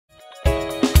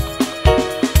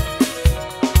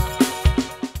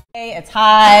it's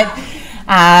hot.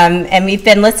 And we've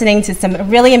been listening to some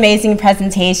really amazing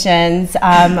presentations,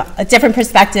 different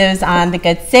perspectives on the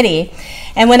good city.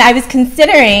 And when I was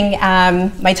considering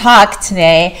my talk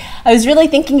today, I was really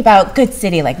thinking about good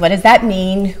city. Like, what does that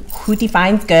mean? Who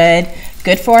defines good?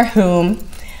 Good for whom?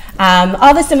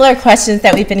 All the similar questions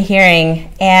that we've been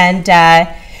hearing. And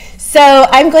so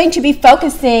I'm going to be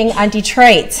focusing on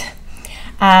Detroit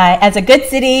as a good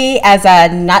city, as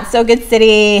a not so good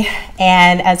city,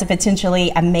 and as a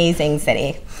potentially amazing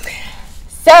city.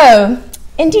 So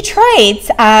in Detroit,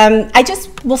 I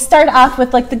just will start off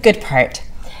with like the good part.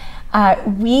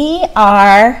 We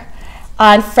are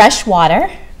on fresh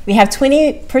water. We have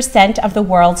 20% of the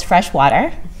world's fresh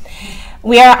water.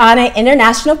 We are on an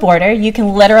international border. You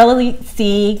can literally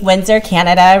see Windsor,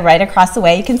 Canada, right across the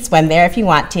way. You can swim there if you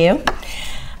want to.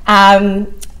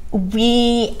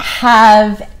 We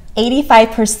have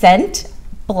 85%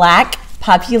 Black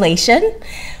population.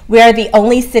 We are the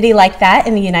only city like that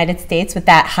in the United States with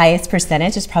that highest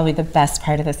percentage. It's probably the best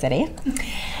part of the city.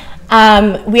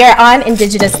 We are on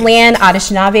indigenous land,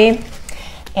 Anishinaabe,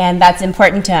 and that's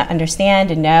important to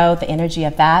understand and know the energy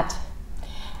of that.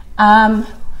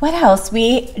 What else?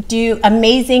 We do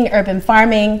amazing urban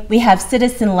farming. We have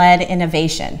citizen-led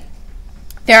innovation.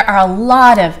 There are a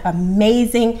lot of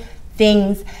amazing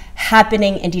things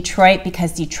happening in Detroit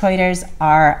because Detroiters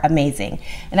are amazing.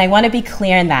 And I want to be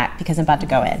clear in that because I'm about to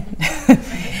go in.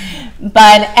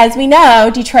 But as we know,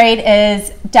 Detroit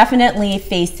is definitely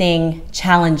facing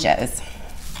challenges.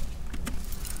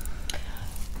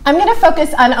 I'm going to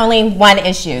focus on only one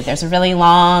issue. There's a really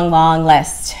long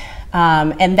list.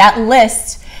 And that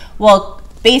list will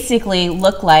basically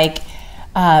look like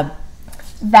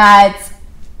that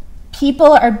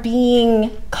people are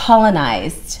being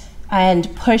colonized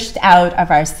and pushed out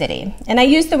of our city. And I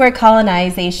use the word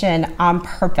colonization on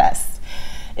purpose.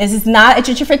 This is not a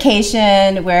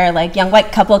gentrification where like young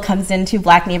white couple comes into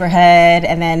Black neighborhood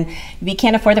and then we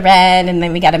can't afford the rent and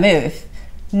then we gotta move.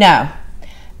 No.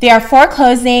 They are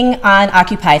foreclosing on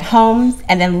occupied homes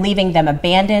and then leaving them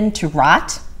abandoned to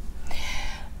rot.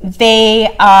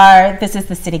 They are, this is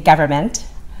the city government,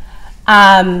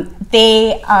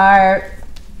 they are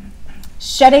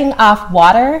shutting off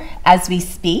water as we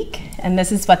speak, and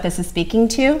this is what this is speaking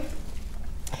to.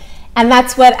 And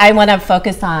that's what I want to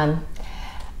focus on.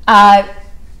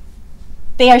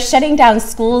 They are shutting down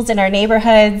schools in our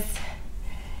neighborhoods,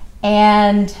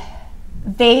 and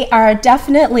they are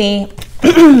definitely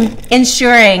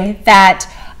ensuring that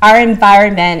our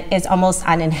environment is almost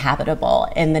uninhabitable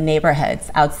in the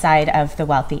neighborhoods outside of the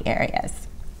wealthy areas.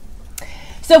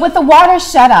 So with the water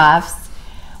shutoffs,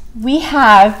 we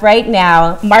have right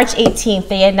now, March 18th,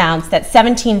 they announced that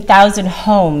 17,000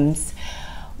 homes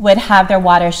would have their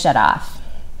water shut off.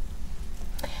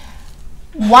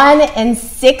 1 in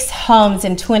 6 homes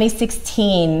in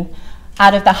 2016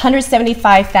 out of the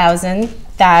 175,000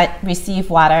 that receive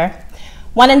water,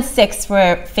 1 in 6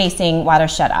 were facing water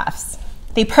shutoffs.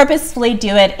 They purposefully do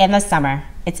it in the summer.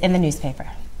 It's in the newspaper.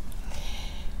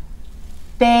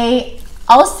 They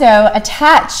also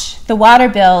attach the water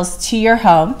bills to your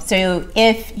home. So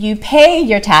if you pay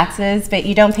your taxes, but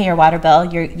you don't pay your water bill,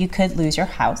 you could lose your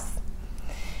house.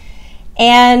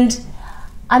 And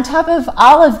on top of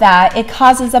all of that, it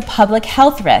causes a public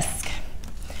health risk.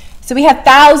 So we have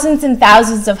thousands and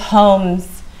thousands of homes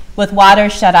with water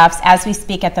shutoffs as we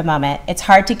speak at the moment. It's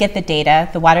hard to get the data.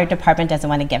 The water department doesn't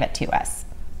want to give it to us.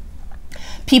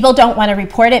 People don't want to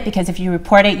report it because if you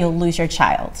report it, you'll lose your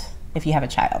child, if you have a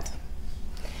child.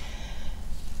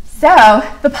 So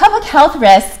the public health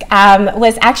risk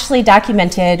was actually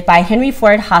documented by Henry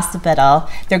Ford Hospital.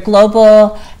 Their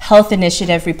Global Health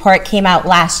Initiative report came out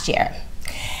last year.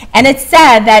 And it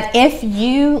said that if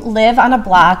you live on a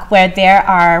block where there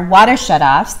are water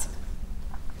shutoffs,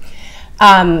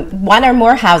 1 or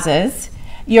more houses,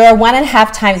 you're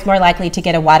 1.5 times more likely to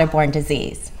get a waterborne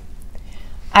disease.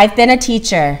 I've been a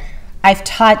teacher. I've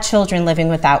taught children living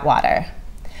without water.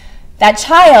 That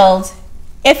child,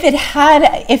 if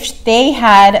they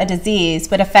had a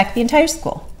disease, would affect the entire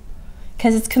school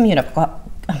because it's communicable,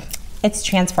 it's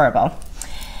transferable.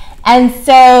 And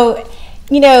so,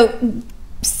 you know,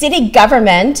 city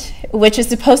government, which is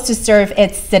supposed to serve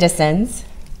its citizens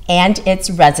and its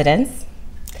residents,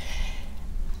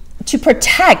 to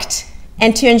protect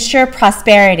and to ensure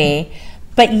prosperity,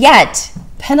 but yet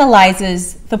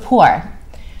penalizes the poor.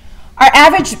 Our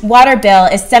average water bill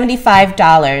is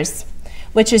 $75,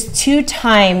 which is 2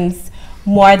 times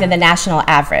more than the national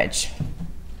average.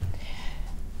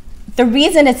 The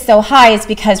reason it's so high is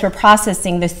because we're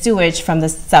processing the sewage from the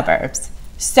suburbs.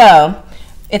 So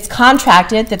it's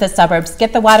contracted that the suburbs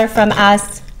get the water from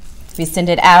us We send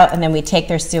it out, and then we take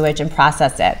their sewage and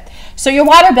process it. So your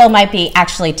water bill might be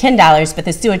actually $10, but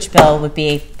the sewage bill would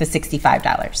be the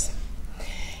 $65.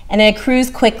 And it accrues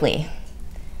quickly.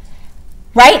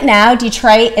 Right now,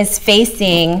 Detroit is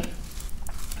facing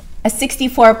a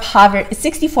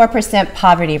 64%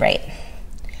 poverty rate,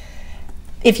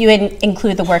 if you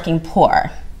include the working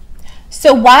poor.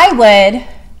 So why would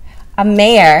a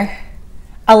mayor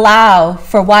allow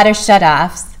for water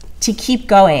shutoffs to keep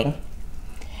going,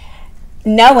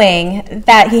 knowing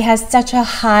that he has such a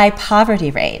high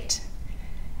poverty rate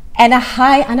and a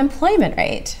high unemployment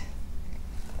rate?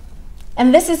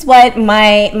 And this is what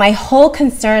my whole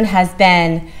concern has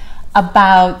been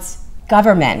about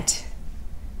government.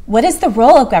 What is the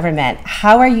role of government?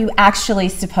 How are you actually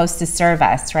supposed to serve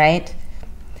us, right?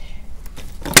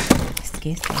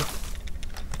 Excuse me.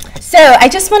 So I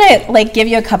just want to give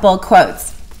you a couple of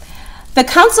quotes. The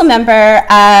council member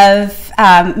of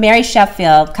Mary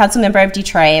Sheffield, council member of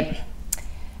Detroit,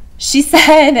 she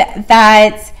said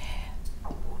that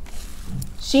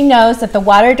she knows that the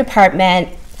water department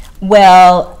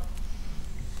will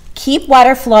keep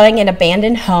water flowing in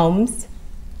abandoned homes.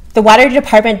 The water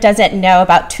department doesn't know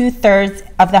about two-thirds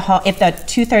of the home, if the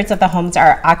two-thirds of the homes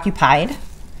are occupied,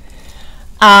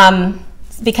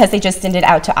 because they just send it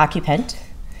out to occupant.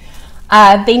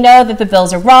 They know that the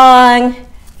bills are wrong.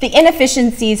 The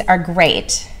inefficiencies are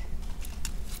great.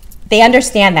 They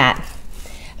understand that,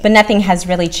 but nothing has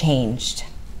really changed.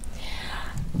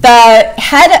 The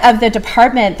head of the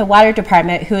department, the water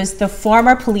department, who is the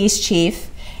former police chief,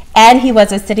 and he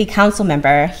was a city council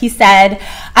member, he said,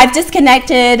 "I've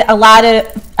disconnected a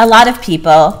lot of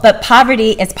people, but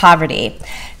poverty is poverty.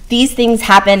 These things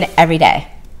happen every day."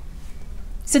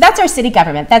 So that's our city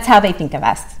government. That's how they think of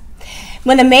us.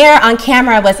 When the mayor on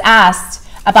camera was asked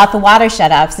about the water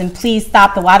shutoffs and please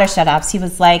stop the water shutoffs, he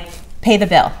was like, "Pay the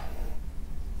bill."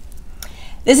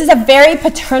 This is a very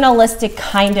paternalistic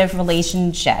kind of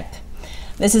relationship.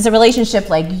 This is a relationship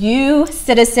like, you,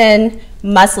 citizen,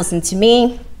 must listen to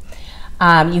me.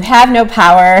 You have no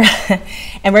power,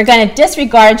 and we're going to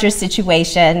disregard your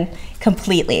situation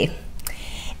completely.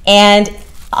 And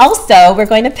also, we're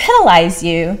going to penalize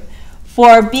you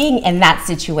for being in that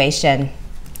situation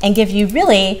and give you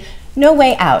really no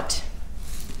way out.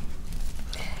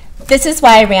 This is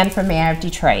why I ran for mayor of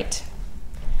Detroit.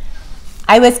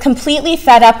 I was completely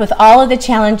fed up with all of the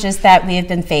challenges that we have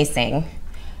been facing.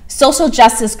 Social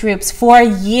justice groups for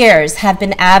years have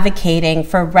been advocating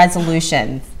for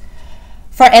resolutions.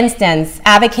 For instance,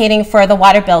 advocating for the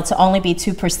water bill to only be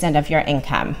 2% of your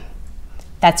income.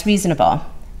 That's reasonable.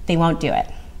 They won't do it.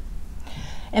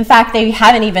 In fact, they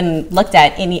haven't even looked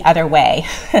at any other way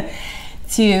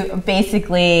to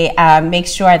basically make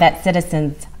sure that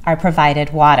citizens are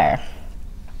provided water.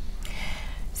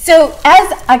 So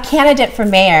as a candidate for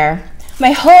mayor,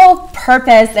 my whole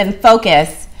purpose and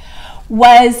focus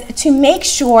was to make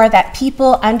sure that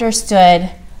people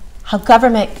understood how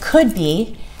government could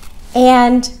be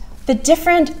and the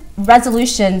different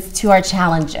resolutions to our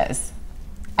challenges.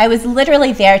 I was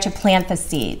literally there to plant the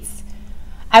seeds.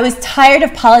 I was tired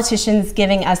of politicians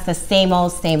giving us the same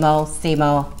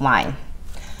old line.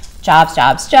 Jobs,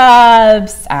 jobs,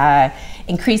 jobs,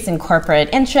 increase in corporate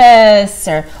interests,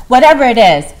 or whatever it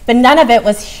is, but none of it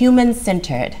was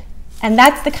human-centered. And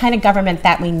that's the kind of government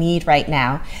that we need right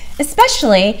now,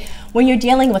 especially when you're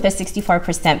dealing with a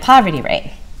 64% poverty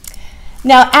rate.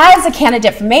 Now, as a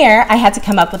candidate for mayor, I had to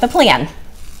come up with a plan.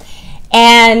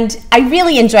 And I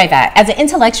really enjoy that. As an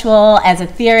intellectual, as a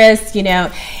theorist, you know,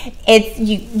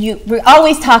 we're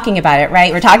always talking about it,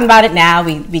 right? We're talking about it now.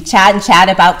 We chat and chat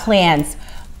about plans.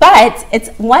 But it's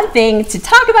one thing to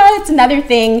talk about it, it's another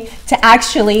thing to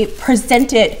actually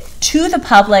present it to the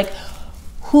public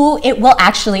who it will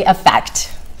actually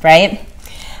affect, right?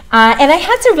 And I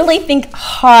had to really think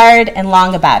hard and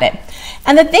long about it.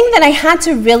 And the thing that I had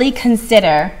to really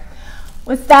consider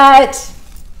was that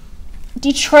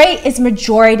Detroit is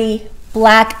majority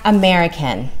Black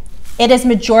American. It is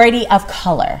majority of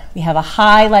color. We have a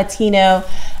high Latino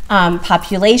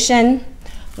population.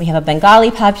 We have a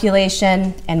Bengali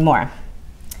population, and more.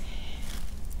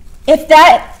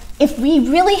 If we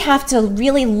really have to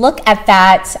really look at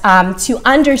that to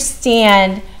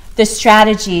understand the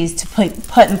strategies to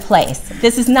put in place.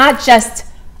 This is not just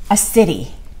a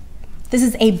city. This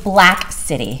is a Black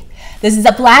city. This is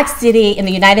a Black city in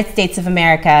the United States of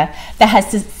America that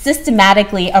has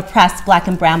systematically oppressed Black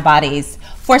and brown bodies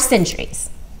for centuries.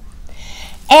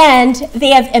 And they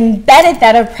have embedded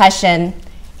that oppression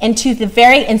into the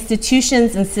very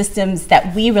institutions and systems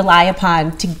that we rely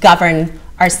upon to govern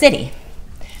our city,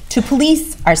 to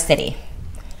police our city,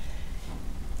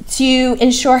 to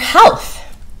ensure health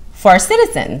for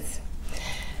citizens.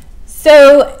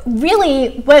 So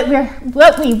really,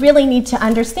 what we really need to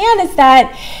understand is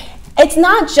that it's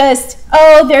not just,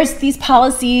 oh, there's these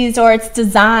policies or it's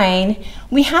design.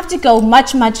 We have to go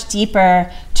much, much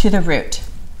deeper to the root.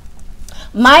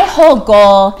 My whole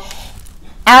goal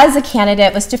as a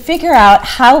candidate was to figure out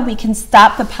how we can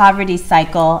stop the poverty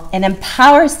cycle and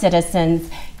empower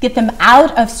citizens, get them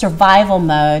out of survival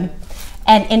mode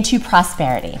and into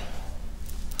prosperity.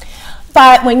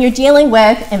 But when you're dealing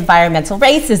with environmental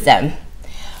racism,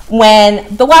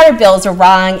 when the water bills are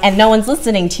wrong and no one's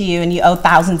listening to you and you owe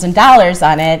thousands of dollars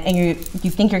on it and you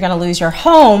think you're going to lose your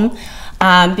home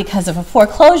because of a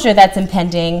foreclosure that's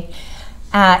impending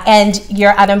and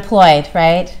you're unemployed,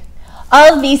 right?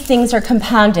 All of these things are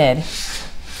compounded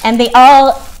and they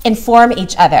all inform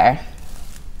each other.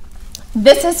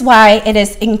 This is why it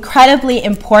is incredibly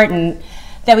important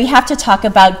that we have to talk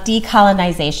about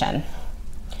decolonization.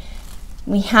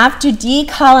 We have to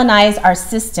decolonize our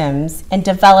systems and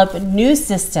develop new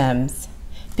systems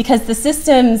because the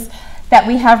systems that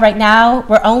we have right now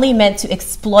were only meant to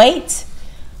exploit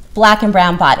black and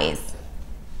brown bodies.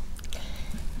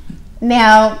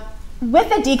 Now, with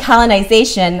the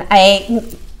decolonization,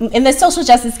 in the social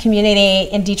justice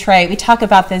community in Detroit, we talk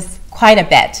about this quite a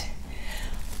bit.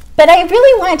 But I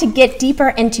really wanted to get deeper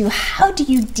into how do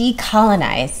you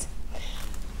decolonize?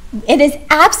 It is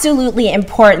absolutely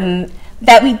important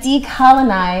that we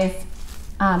decolonize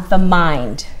the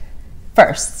mind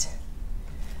first.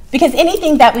 Because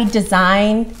anything that we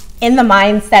design in the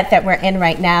mindset that we're in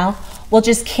right now will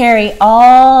just carry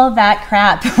all that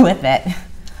crap with it.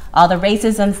 All the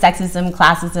racism, sexism,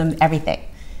 classism, everything.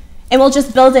 And we'll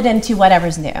just build it into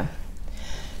whatever's new.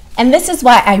 And this is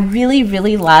why I really,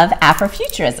 really love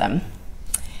Afrofuturism.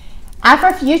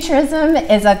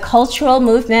 Afrofuturism is a cultural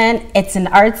movement, it's an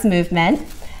arts movement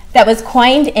that was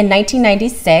coined in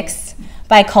 1996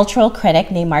 by a cultural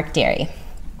critic named Mark Derry.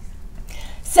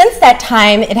 Since that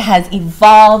time, it has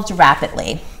evolved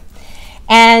rapidly.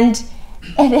 And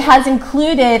it has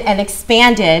included and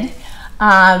expanded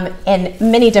in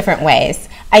many different ways.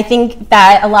 I think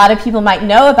that a lot of people might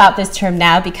know about this term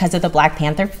now because of the Black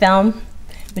Panther film,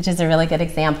 which is a really good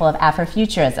example of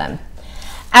Afrofuturism.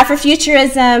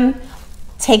 Afrofuturism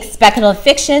takes speculative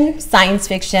fiction, science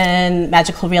fiction,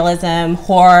 magical realism,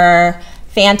 horror,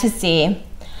 fantasy,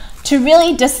 to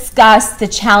really discuss the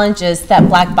challenges that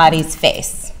black bodies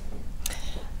face.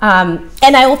 And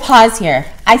I will pause here.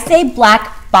 I say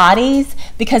black bodies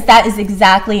because that is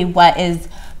exactly what is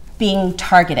being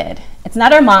targeted. It's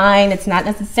not our mind, it's not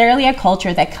necessarily a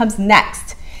culture that comes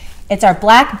next. It's our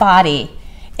black body.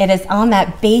 It is on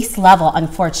that base level,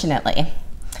 unfortunately.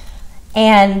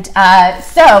 And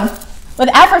so with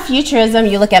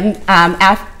Afrofuturism, you look at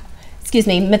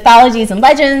mythologies and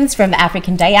legends from the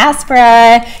African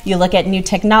diaspora, you look at new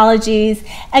technologies,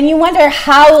 and you wonder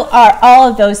how are all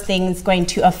of those things going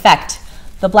to affect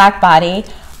the black body?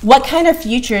 What kind of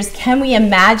futures can we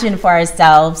imagine for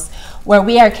ourselves where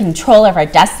we are in control of our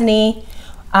destiny,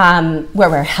 where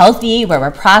we're healthy, where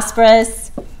we're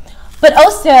prosperous? But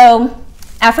also,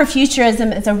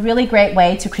 Afrofuturism is a really great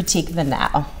way to critique the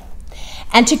now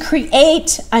and to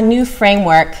create a new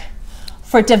framework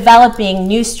for developing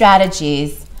new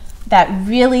strategies that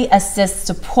really assist,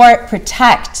 support,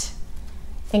 protect,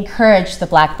 encourage the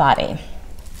black body.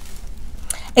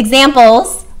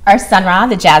 Examples are Sun Ra,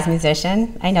 the jazz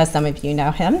musician. I know some of you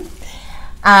know him.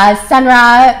 Sun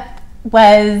Ra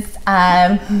was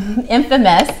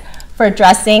infamous for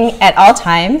dressing at all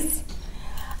times.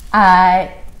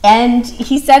 And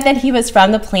he said that he was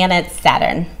from the planet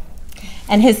Saturn.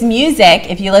 And his music,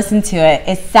 if you listen to it,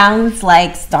 it sounds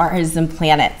like stars and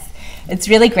planets. It's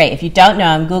really great. If you don't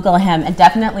know him, Google him and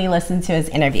definitely listen to his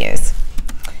interviews.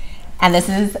 And this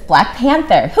is Black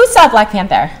Panther. Who saw Black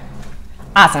Panther?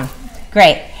 Awesome.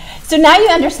 Great. So now you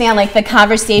understand like the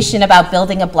conversation about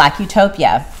building a black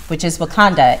utopia, which is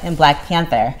Wakanda in Black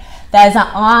Panther. That is an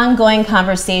ongoing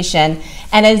conversation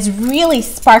and has really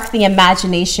sparked the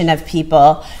imagination of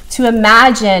people to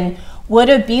imagine what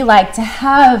it would be like to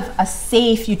have a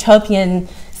safe utopian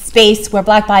space where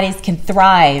black bodies can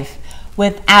thrive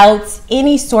without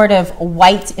any sort of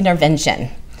white intervention.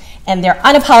 And they're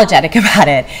unapologetic about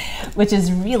it, which is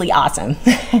really awesome.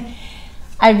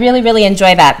 I really, really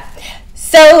enjoy that.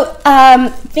 So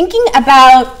thinking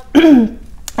about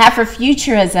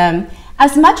Afrofuturism,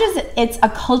 as much as it's a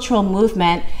cultural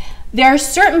movement, there are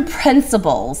certain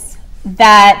principles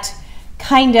that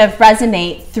kind of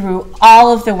resonate through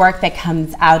all of the work that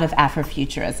comes out of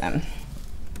Afrofuturism.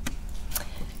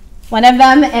 One of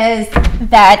them is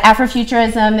that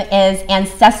Afrofuturism is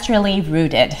ancestrally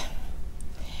rooted.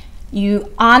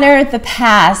 You honor the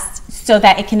past so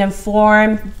that it can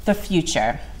inform the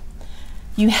future.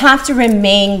 You have to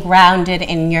remain grounded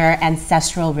in your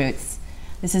ancestral roots.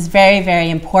 This is very, very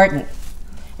important.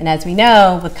 And as we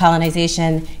know, with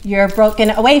colonization, you're broken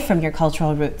away from your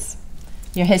cultural roots,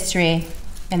 your history,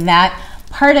 and that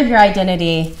part of your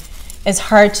identity is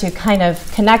hard to kind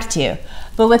of connect to.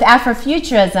 But with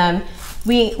Afrofuturism,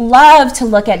 we love to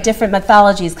look at different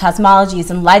mythologies, cosmologies,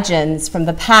 and legends from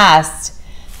the past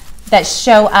that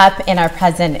show up in our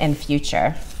present and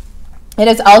future. It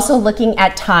is also looking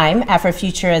at time.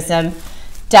 Afrofuturism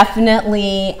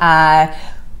definitely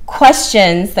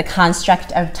questions the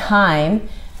construct of time.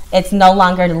 It's no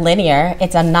longer linear,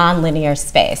 it's a non-linear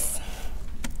space.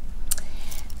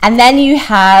 And then you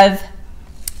have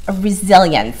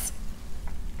resilience.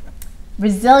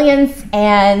 Resilience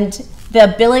and the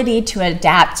ability to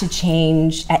adapt to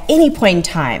change at any point in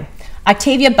time.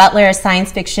 Octavia Butler, a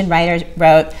science fiction writer,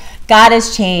 wrote, "God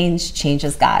is change, change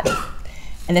is God."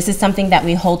 And this is something that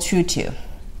we hold true to.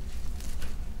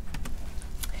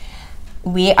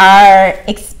 We are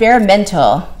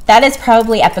experimental. That is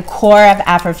probably at the core of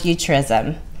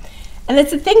Afrofuturism. And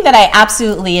it's the thing that I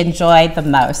absolutely enjoy the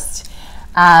most.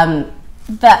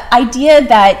 The idea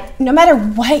that no matter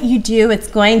what you do, it's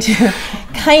going to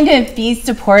kind of be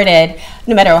supported,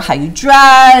 no matter how you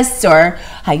dress or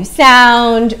how you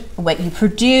sound, what you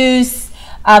produce.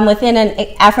 Within an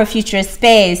Afrofuturist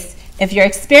space, if you're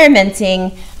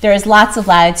experimenting, there is lots of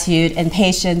latitude and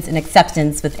patience and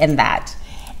acceptance within that.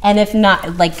 And if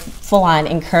not, like full-on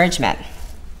encouragement.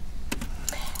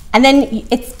 And then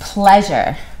it's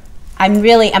pleasure. I'm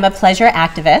a pleasure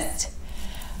activist,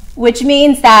 which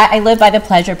means that I live by the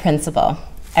pleasure principle.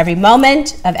 Every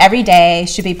moment of every day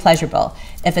should be pleasurable.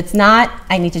 If it's not,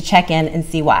 I need to check in and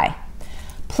see why.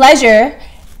 Pleasure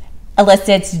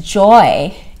elicits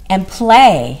joy and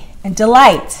play and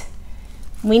delight.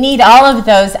 We need all of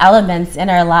those elements in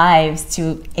our lives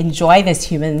to enjoy this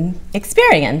human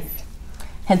experience.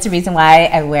 Hence the reason why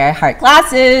I wear heart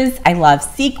glasses, I love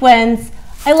sequins,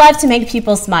 I love to make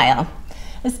people smile,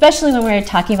 especially when we're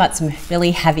talking about some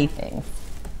really heavy things.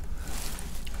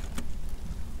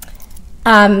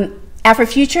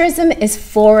 Afrofuturism is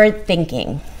forward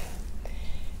thinking.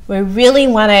 We really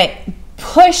want to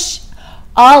push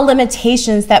all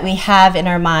limitations that we have in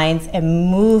our minds and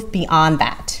move beyond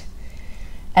that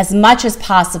as much as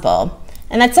possible.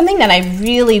 And that's something that I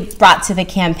really brought to the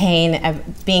campaign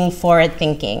of being forward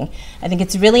thinking. I think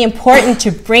it's really important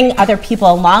to bring other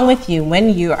people along with you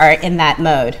when you are in that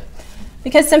mode,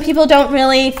 because some people don't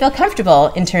really feel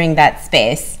comfortable entering that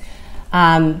space.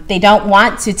 They don't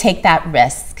want to take that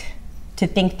risk, to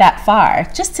think that far,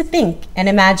 just to think and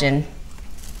imagine.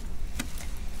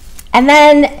 And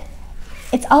then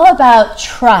it's all about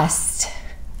trust,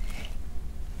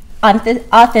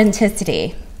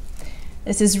 authenticity.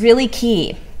 This is really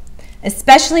key,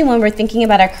 especially when we're thinking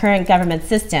about our current government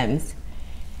systems.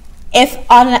 If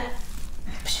on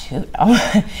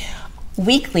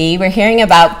weekly we're hearing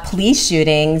about police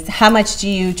shootings, how much do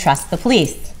you trust the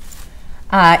police?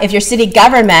 If your city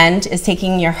government is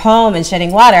taking your home and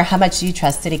shedding water, how much do you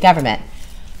trust city government?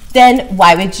 Then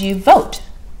why would you vote?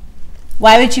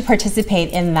 Why would you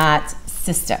participate in that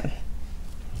system?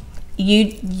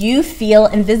 You feel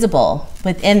invisible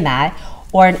within that,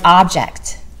 or an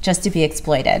object just to be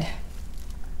exploited.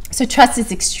 So trust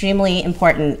is extremely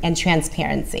important, and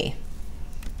transparency.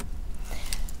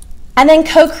 And then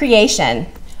co-creation.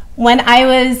 When I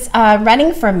was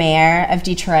running for mayor of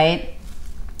Detroit,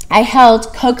 I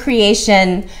held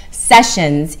co-creation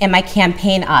sessions in my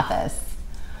campaign office.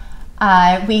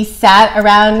 We sat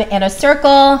around in a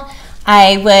circle.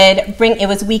 I would it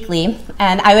was weekly,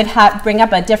 and I would bring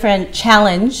up a different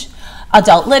challenge: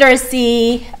 adult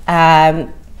literacy,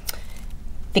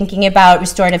 thinking about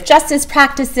restorative justice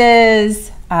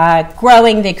practices,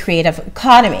 growing the creative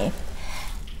economy.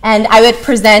 And I would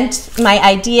present my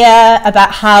idea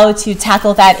about how to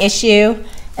tackle that issue,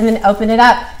 and then open it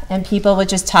up, and people would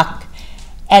just talk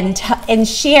and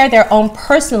share their own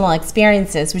personal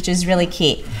experiences, which is really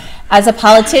key. As a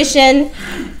politician,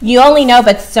 you only know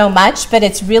but so much, but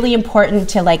it's really important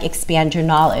to expand your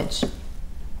knowledge.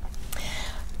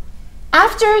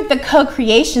 After the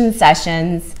co-creation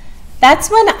sessions, that's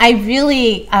when I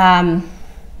really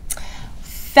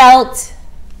felt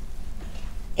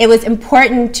it was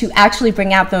important to actually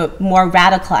bring out the more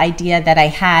radical idea that I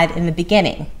had in the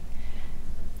beginning.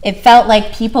 It felt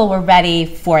like people were ready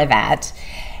for that.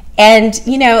 And,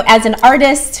 as an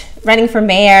artist running for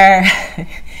mayor,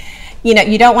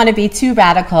 you don't want to be too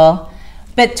radical.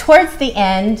 But towards the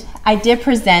end, I did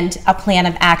present a plan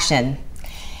of action.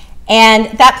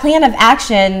 And that plan of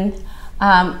action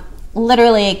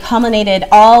literally culminated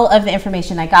all of the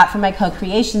information I got from my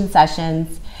co-creation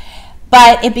sessions.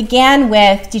 But it began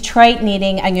with Detroit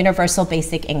needing a universal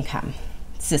basic income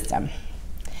system.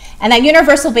 And that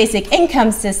universal basic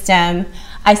income system,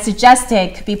 I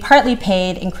suggested, could be partly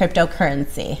paid in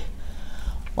cryptocurrency.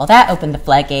 Well, that opened the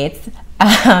floodgates.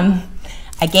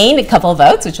 I gained a couple of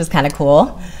votes, which was kind of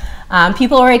cool.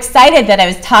 People were excited that I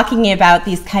was talking about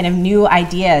these kind of new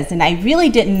ideas, and I really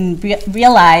didn't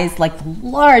realize like the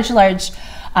large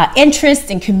interest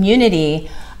and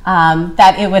community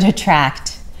that it would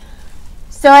attract.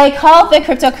 So I called the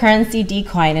cryptocurrency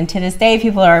Dcoin, and to this day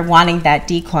people are wanting that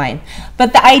Dcoin.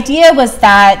 But the idea was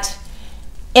that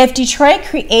if Detroit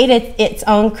created its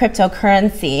own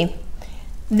cryptocurrency,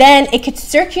 then it could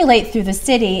circulate through the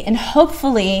city and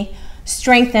hopefully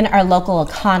strengthen our local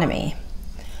economy.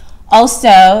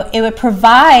 Also, it would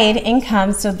provide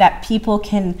income so that people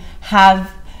can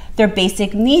have their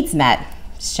basic needs met: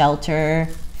 shelter,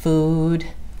 food,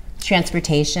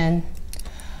 transportation.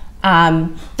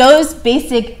 Those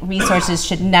basic resources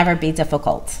should never be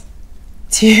difficult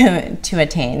to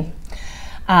attain,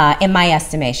 in my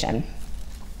estimation.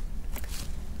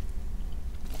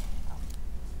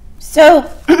 So,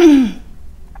 and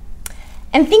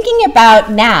thinking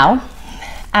about now,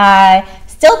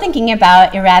 still thinking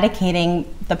about eradicating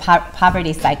the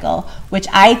poverty cycle, which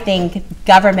I think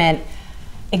government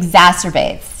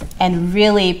exacerbates and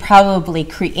really probably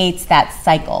creates that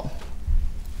cycle.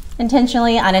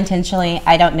 Intentionally, unintentionally,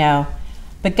 I don't know.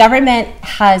 But government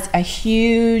has a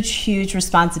huge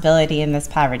responsibility in this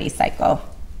poverty cycle.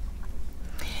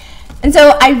 And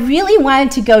so I really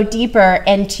wanted to go deeper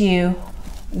into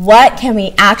what can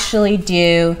we actually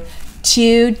do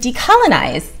to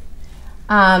decolonize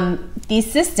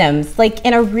these systems, like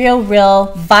in a real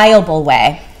viable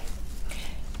way.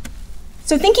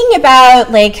 So thinking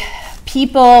about like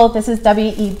people, this is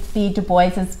W.E.B. Du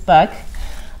Bois's book,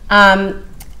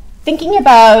 thinking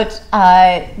about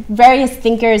various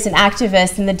thinkers and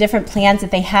activists and the different plans that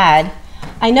they had,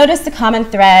 I noticed a common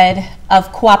thread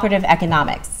of cooperative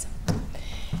economics.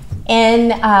 In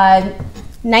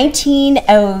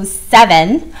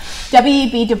 1907,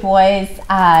 W.E.B. Du Bois,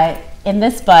 in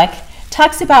this book,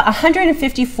 talks about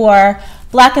 154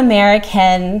 Black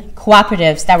American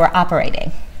cooperatives that were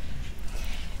operating,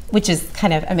 which is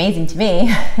kind of amazing to me.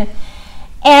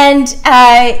 And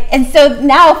so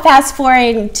now, fast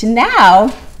forwarding to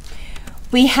now,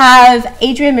 we have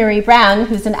Adrienne Maree Brown,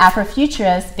 who's an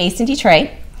Afrofuturist based in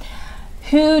Detroit,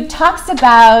 who talks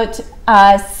about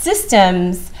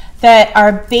systems that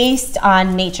are based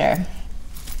on nature,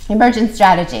 emergent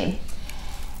strategy.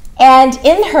 And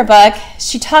in her book,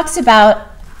 she talks about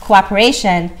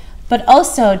cooperation, but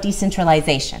also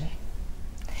decentralization.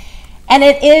 And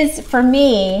it is, for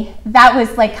me, that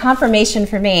was like confirmation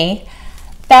for me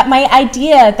that my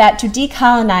idea that to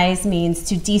decolonize means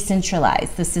to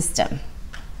decentralize the system.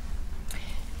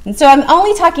 And so I'm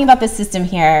only talking about the system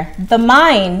here. The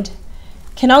mind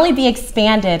can only be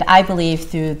expanded, I believe,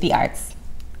 through the arts.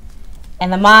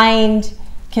 And the mind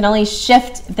can only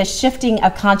shift, the shifting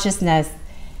of consciousness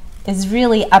is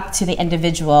really up to the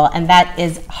individual, and that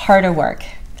is harder work.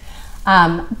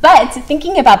 But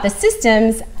thinking about the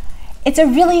systems, it's a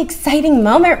really exciting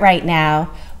moment right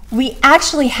now. We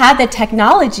actually have the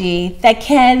technology that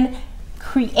can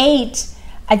create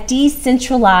a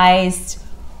decentralized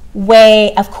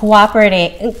way of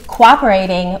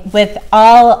cooperating with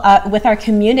with our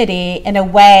community in a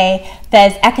way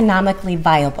that is economically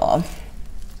viable.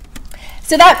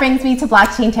 So that brings me to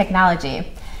blockchain technology.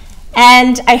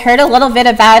 And I heard a little bit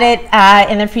about it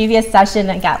in the previous session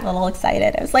and got a little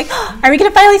excited. I was like, oh, are we going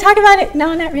to finally talk about it?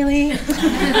 No, not really.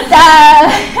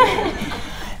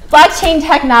 Blockchain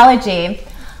technology.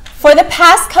 For the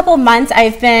past couple months,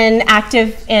 I've been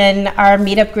active in our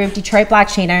meetup group, Detroit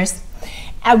Blockchainers,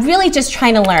 really just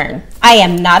trying to learn. I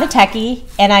am not a techie,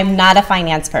 and I'm not a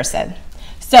finance person.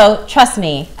 So trust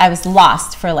me, I was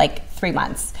lost for like 3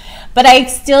 months. But I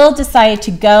still decided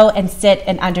to go and sit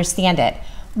and understand it.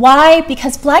 Why?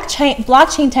 Because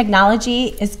blockchain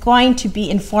technology is going to be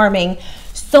informing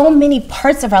so many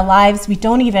parts of our lives we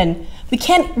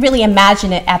can't really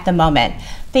imagine it at the moment.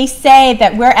 They say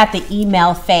that we're at the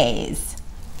email phase,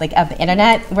 like of the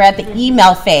internet. We're at the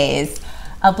email phase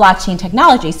of blockchain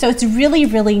technology. So it's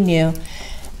really new.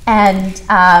 And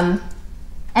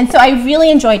so I really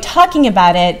enjoy talking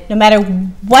about it. No matter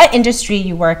what industry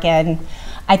you work in,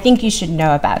 I think you should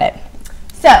know about it.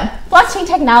 So blockchain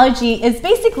technology is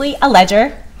basically a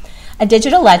ledger, a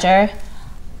digital ledger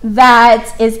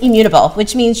that is immutable,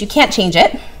 which means you can't change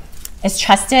it. It's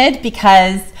trusted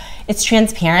because it's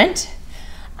transparent.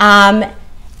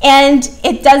 And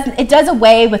it does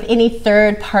away with any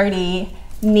third-party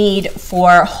need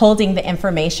for holding the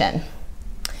information.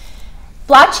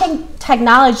 Blockchain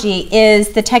technology is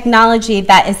the technology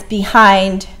that is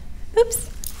behind,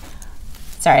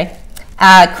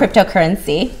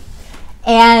 cryptocurrency.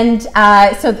 And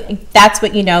so that's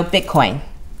what you know, Bitcoin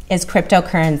is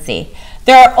cryptocurrency.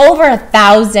 There are over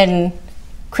 1,000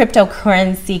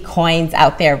 cryptocurrency coins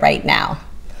out there right now.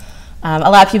 A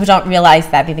lot of people don't realize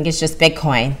that. They think it's just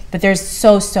Bitcoin, but there's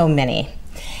so many.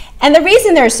 And the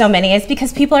reason there are so many is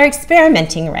because people are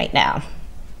experimenting right now.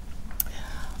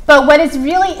 But what is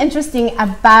really interesting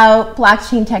about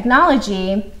blockchain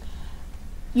technology,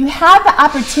 you have the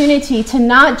opportunity to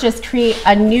not just create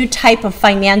a new type of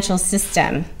financial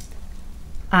system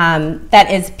that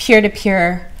is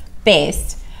peer-to-peer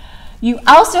based. You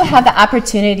also have the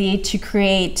opportunity to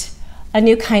create a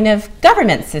new kind of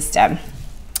government system.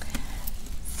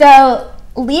 So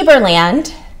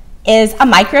Liberland is a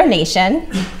micronation,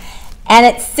 and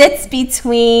it sits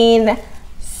between,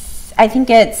 I think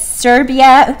it's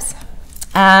Serbia.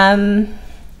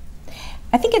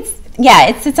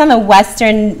 It sits on the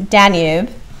western Danube,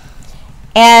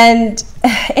 and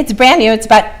it's brand new.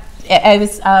 It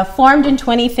was formed in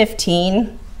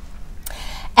 2015,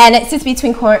 and it sits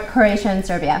between Croatia and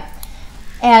Serbia.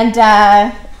 And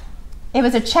it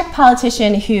was a Czech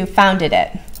politician who founded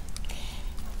it.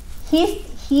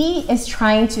 He is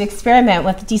trying to experiment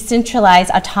with decentralized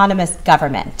autonomous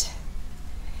government,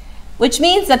 which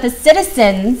means that the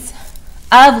citizens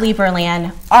of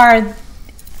Liberland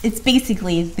it's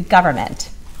basically the government.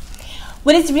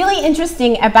 What is really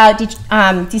interesting about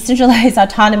decentralized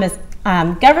autonomous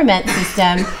government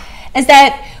system is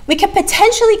that we could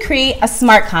potentially create a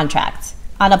smart contract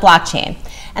on a blockchain.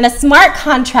 And a smart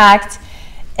contract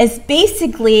is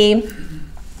basically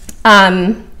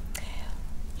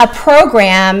a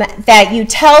program that you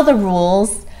tell the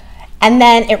rules and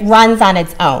then it runs on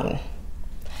its own.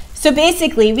 So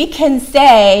basically we can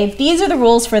say these are the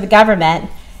rules for the government,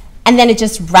 and then it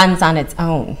just runs on its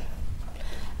own.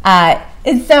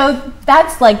 And so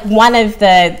that's like one of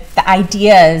the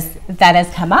ideas that has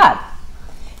come up.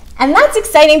 And that's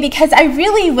exciting because I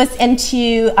really was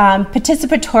into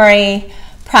participatory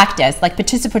practice, like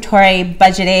participatory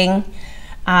budgeting.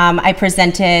 I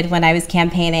presented when I was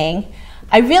campaigning.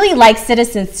 I really like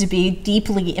citizens to be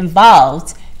deeply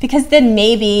involved because then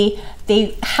maybe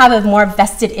they have a more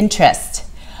vested interest.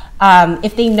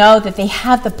 If they know that they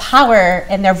have the power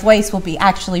and their voice will be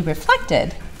actually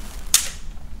reflected.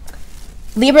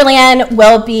 Liberland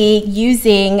will be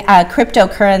using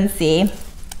cryptocurrency.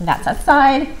 That's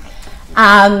outside.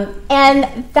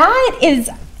 And that is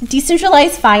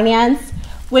decentralized finance,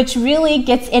 which really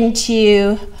gets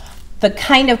into the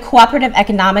kind of cooperative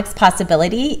economics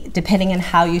possibility, depending on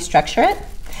how you structure it.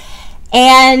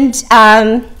 And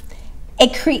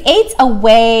it creates a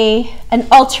way, an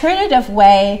alternative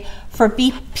way for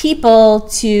people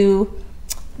to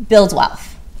build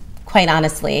wealth, quite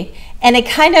honestly. And it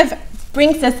kind of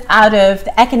brings us out of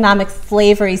the economic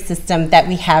slavery system that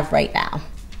we have right now.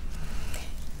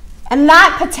 And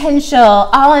that potential,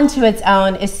 all unto its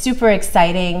own, is super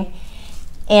exciting.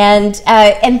 And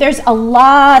there's a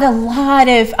lot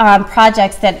of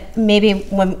projects that maybe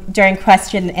during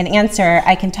question and answer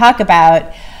I can talk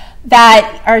about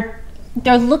that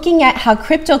they're looking at how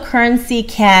cryptocurrency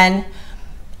can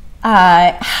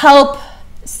help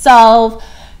solve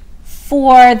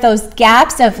for those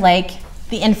gaps of like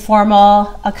the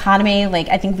informal economy. Like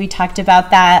I think we talked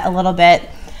about that a little bit.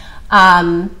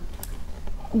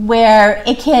 Where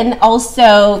it can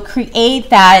also create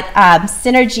that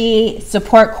synergy,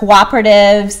 support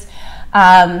cooperatives,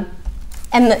 and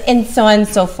so on and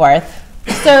so forth.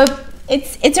 So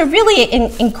it's a really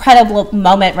incredible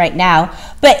moment right now.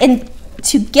 But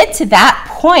to get to that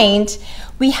point,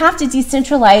 we have to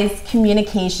decentralize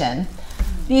communication.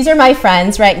 These are my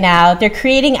friends right now. They're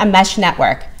creating a mesh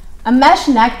network. A mesh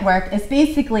network is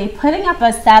basically putting up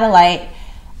a satellite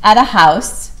at a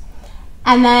house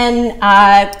and then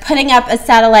putting up a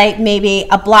satellite maybe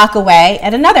a block away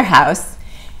at another house.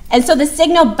 And so the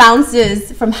signal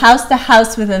bounces from house to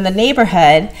house within the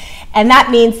neighborhood, and that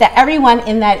means that everyone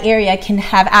in that area can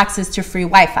have access to free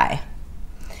Wi-Fi.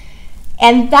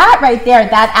 And that right there,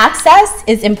 that access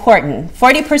is important.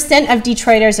 40% of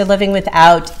Detroiters are living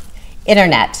without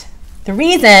internet. The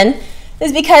reason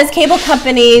is because cable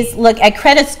companies look at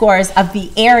credit scores of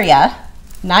the area,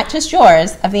 not just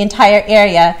yours, of the entire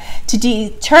area, to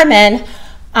determine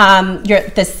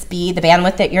the speed, the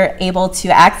bandwidth that you're able to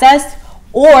access,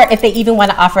 or if they even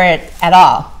want to offer it at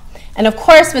all. And of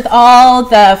course, with all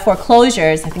the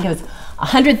foreclosures, I think it was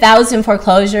 100,000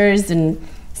 foreclosures in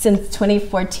since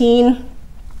 2014,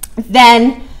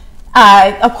 then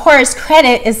of course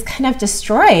credit is kind of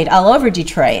destroyed all over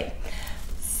Detroit.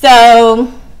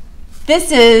 So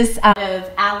this is out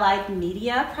of Allied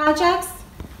Media Projects.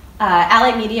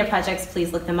 Allied Media Projects,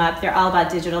 please look them up. They're all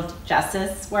about digital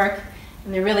justice work,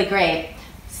 and they're really great.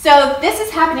 So this is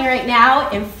happening right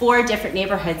now in 4 different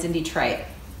neighborhoods in Detroit.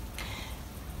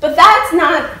 But that's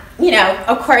not,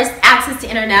 of course, access to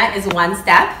internet is one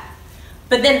step,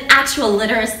 but then actual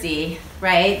literacy,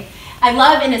 right? I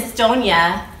love in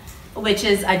Estonia, which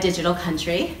is a digital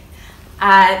country,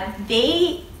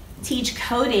 they teach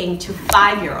coding to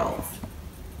 5-year-olds.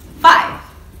 5.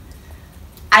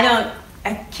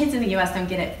 Kids in the US don't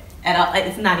get it at all.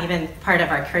 It's not even part of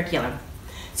our curriculum.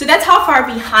 So that's how far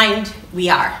behind we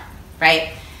are,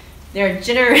 right? There are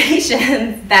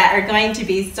generations that are going to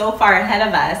be so far ahead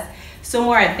of us, so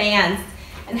more advanced,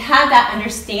 and have that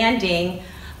understanding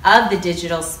of the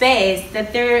digital space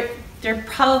that they're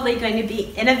probably going to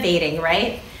be innovating,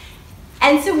 right?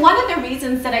 And so one of the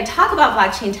reasons that I talk about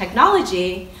blockchain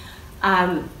technology,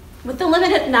 with the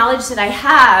limited knowledge that I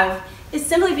have, is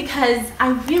simply because I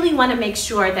really want to make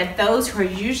sure that those who are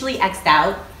usually X'd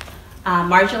out,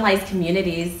 marginalized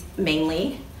communities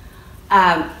mainly,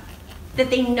 that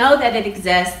they know that it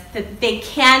exists, that they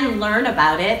can learn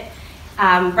about it.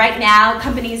 Right now,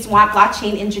 companies want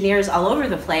blockchain engineers all over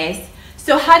the place.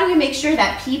 So how do we make sure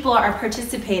that people are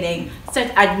participating,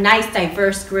 such a nice,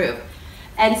 diverse group?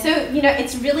 And so,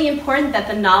 it's really important that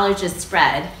the knowledge is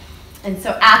spread. And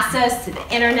so access to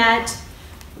the internet,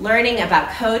 learning about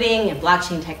coding and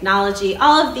blockchain technology,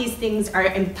 all of these things are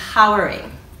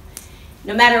empowering,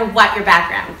 no matter what your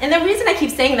background. And the reason I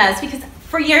keep saying that is because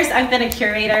for years I've been a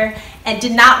curator and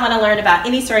did not want to learn about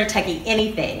any sort of techie,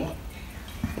 anything.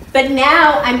 But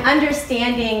now I'm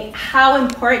understanding how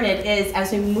important it is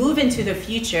as we move into the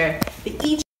future that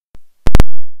each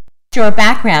your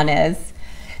background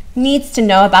needs to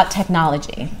know about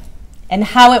technology and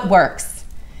how it works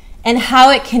and how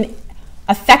it can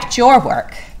affect your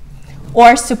work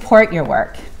or support your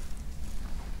work.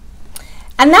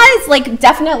 And that is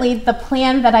definitely the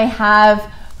plan that I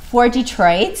have for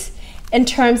Detroit in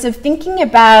terms of thinking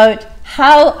about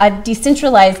how a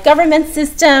decentralized government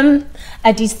system,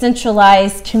 a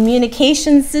decentralized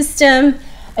communication system,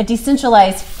 a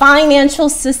decentralized financial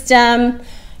system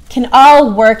can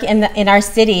all work in our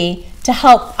city to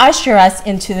help usher us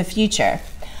into the future.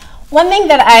 One thing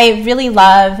that I really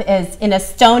love is in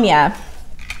Estonia,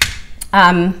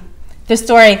 the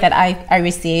story that I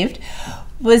received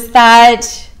was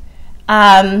that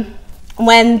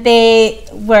when they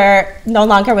were no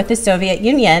longer with the Soviet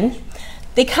Union,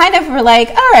 they kind of were like,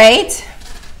 all right,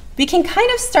 we can kind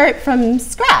of start from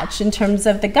scratch in terms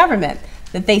of the government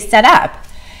that they set up.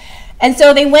 And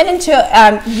so they went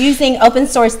into using open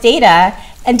source data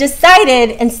and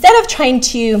decided, instead of trying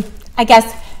to, I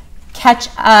guess, catch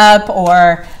up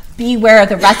or be where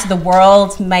the rest of the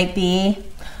world might be,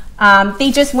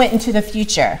 they just went into the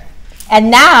future. And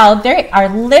now they are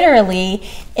literally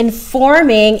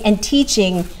informing and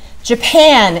teaching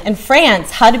Japan and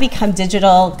France how to become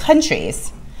digital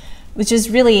countries, which is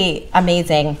really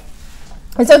amazing.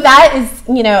 And so that is,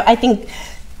 I think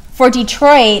for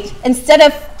Detroit, instead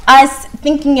of us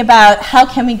thinking about how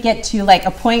can we get to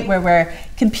a point where we're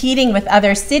competing with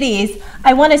other cities,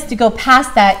 I want us to go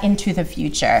past that into the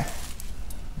future.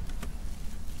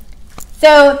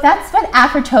 So that's what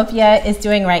Afrotopia is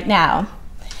doing right now.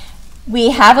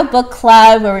 We have a book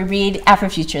club where we read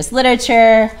Afrofuturist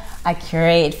literature. I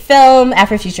curate film,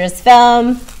 Afrofuturist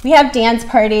film. We have dance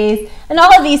parties, and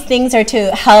all of these things are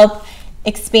to help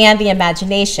expand the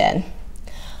imagination.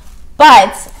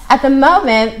 But at the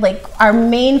moment, our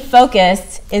main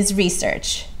focus is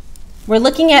research. We're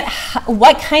looking at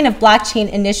what kind of blockchain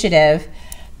initiative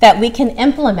that we can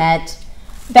implement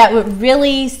that would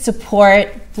really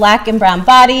support Black and brown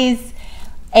bodies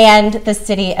and the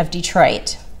city of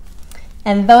Detroit.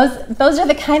 And those are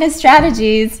the kind of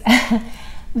strategies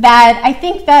that I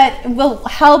think that will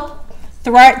help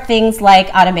thwart things like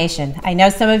automation. I know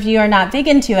some of you are not big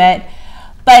into it,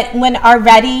 but when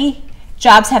already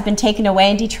jobs have been taken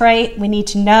away in Detroit, we need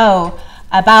to know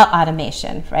about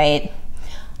automation, right?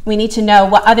 We need to know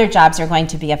what other jobs are going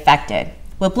to be affected.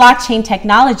 With blockchain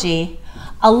technology,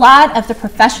 a lot of the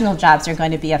professional jobs are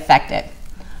going to be affected.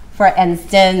 For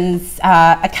instance,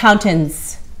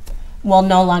 accountants will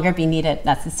no longer be needed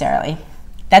necessarily.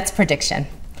 That's prediction.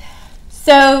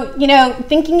 So,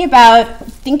 thinking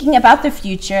about the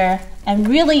future and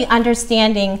really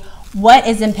understanding what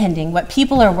is impending, what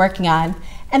people are working on,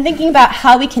 and thinking about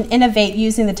how we can innovate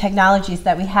using the technologies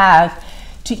that we have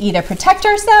to either protect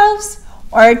ourselves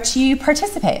or to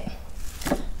participate.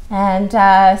 And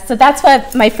so that's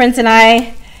what my friends and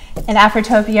I at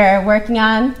Afrotopia are working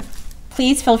on.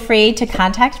 Please feel free to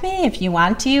contact me if you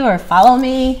want to, or follow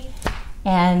me.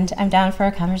 And I'm down for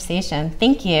a conversation.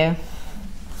 Thank you.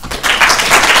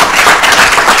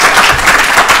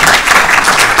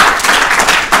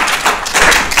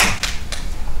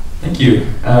 Thank you.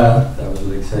 That was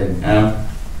really exciting.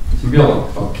 So maybe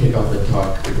I'll kick off the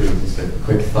talk with just a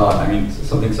quick thought. I mean,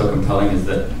 something so compelling is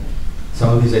that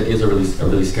some of these ideas are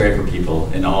really scary for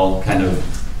people in all kind of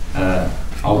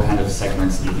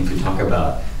segments and things we talk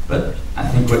about. But I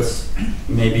think what's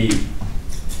maybe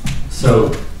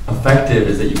so effective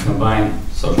is that you combine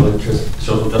social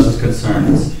justice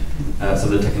concerns,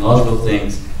 some of the technological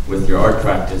things, with your art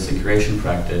practice and creation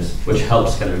practice, which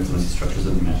helps kind of influence the structures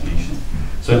of the imagination.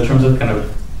 So in terms of kind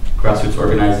of grassroots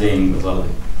organizing with a lot of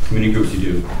the community groups you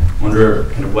do, I wonder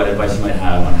kind of what advice you might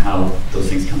have on how those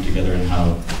things come together and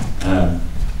how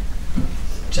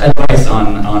advice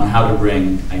on how to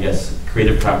bring, I guess,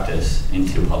 creative practice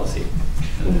into policy.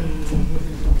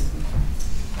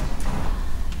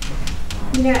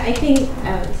 You know, I think,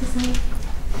 is this on?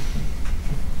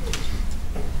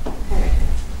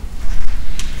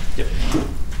 Yep.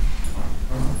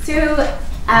 So,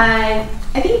 I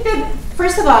think that,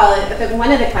 first of all,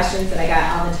 one of the questions that I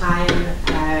got all the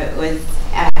time was,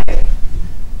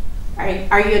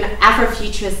 are you an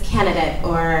Afrofuturist candidate,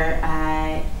 or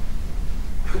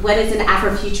what is an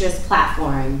Afrofuturist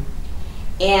platform?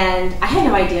 And I had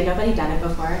no idea, nobody had done it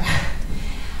before.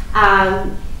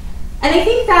 And I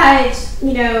think that,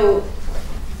 you know,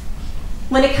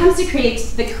 when it comes to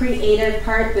the creative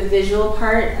part, the visual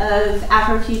part of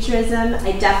Afrofuturism,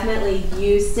 I definitely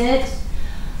used it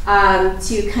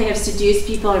to kind of seduce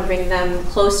people and bring them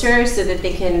closer so that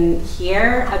they can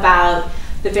hear about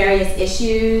the various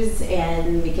issues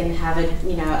and we can have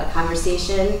a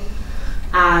conversation.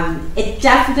 It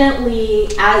definitely,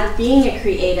 as being a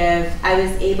creative, I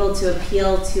was able to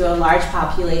appeal to a large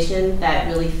population that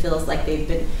really feels like they've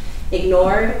been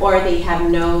ignored or they have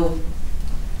no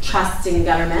trust in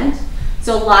government.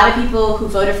 So a lot of people who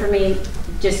voted for me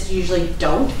just usually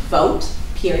don't vote,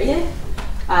 period.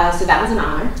 So that was an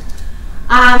honor.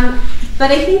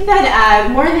 But I think that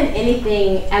more than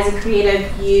anything, as a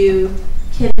creative, you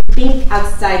can think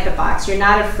outside the box. You're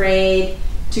not afraid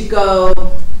to go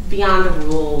beyond the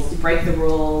rules, to break the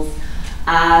rules.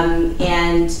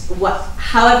 And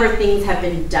however things have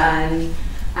been done,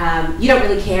 you don't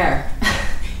really care.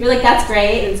 You're like, that's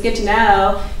great, and it's good to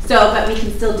know. So, but we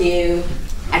can still do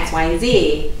X, Y, and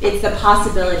Z. It's the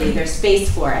possibility. There's space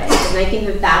for it, and I think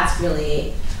that that's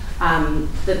really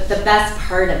the best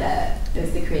part of it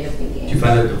is the creative thinking. Do you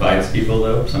find that divides people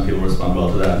though? Some people respond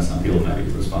well to that, and some people maybe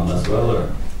respond less well,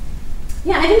 or?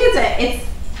 Yeah, I think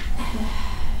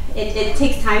it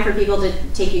takes time for people to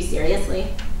take you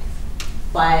seriously,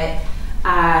 but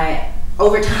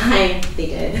over time they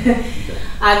did.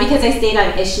 Because I stayed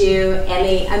on issue,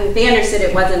 and they understood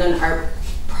it wasn't an art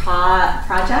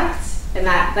project, and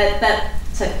that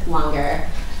took longer.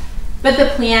 But the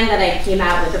plan that I came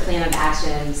out with, the plan of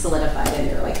action, solidified, and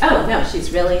they were like, oh no,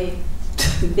 she's really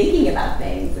thinking about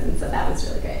things, and so that was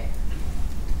really great.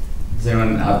 Does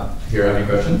anyone out here have any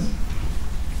questions?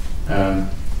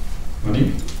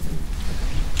 Monique?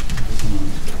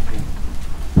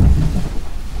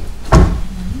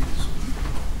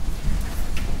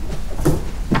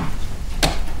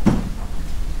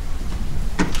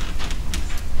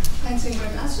 Thanks,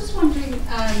 Ingrid. I was just wondering,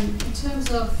 in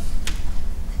terms of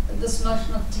this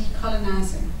notion of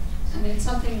decolonizing, I mean, it's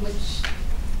something which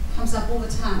comes up all the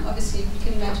time, obviously, you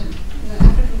can imagine, in the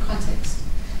African context.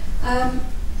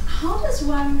 How does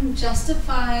one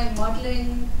justify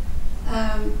modeling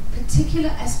particular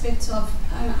aspects of,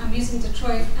 I'm using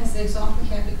Detroit as the example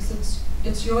here because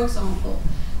it's your example,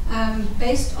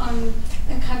 based on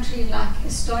a country like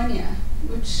Estonia,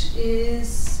 which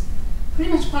is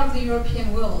pretty much part of the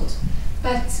European world,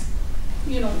 but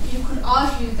you know, you could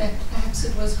argue that perhaps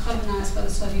it was colonized by the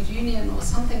Soviet Union or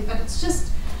something, but it's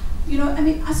just, you know, I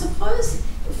mean, I suppose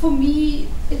for me,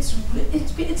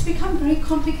 it's become very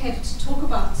complicated to talk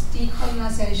about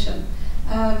decolonization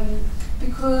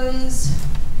because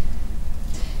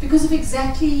of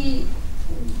exactly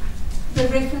the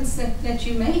reference that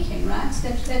you're making, right?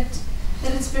 That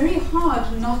it's very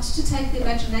hard not to take the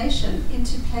imagination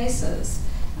into places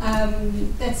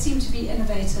that seem to be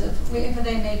innovative, wherever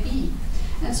they may be.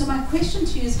 And so my question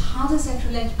to you is, how does that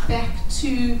relate back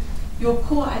to your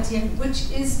core idea, which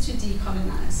is to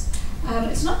decolonize?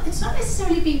 It's not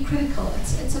necessarily being critical.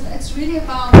 It's really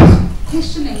about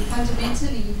questioning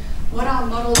fundamentally what our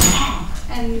models are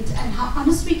and how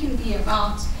honest we can be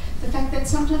about the fact that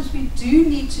sometimes we do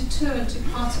need to turn to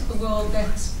parts of the world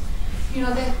that, you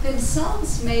know, that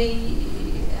themselves may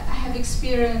have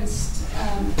experienced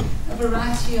a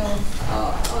variety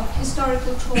of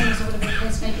historical traumas or whatever the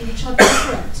case may be, which are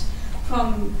different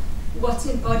from what's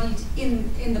embodied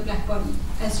in the black body,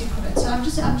 as you put it. So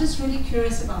I'm just really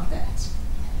curious about that.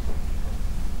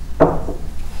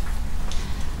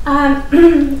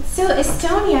 So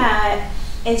Estonia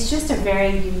is just a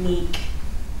very unique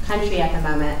country at the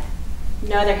moment.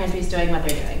 No other country is doing what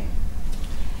they're doing.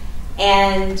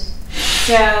 And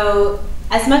so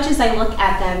as much as I look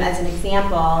at them as an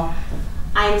example,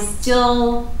 I'm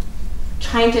still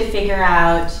trying to figure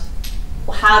out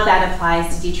how that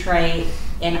applies to Detroit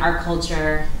and our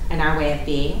culture and our way of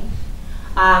being.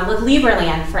 With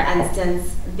Liberland, for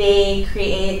instance, they're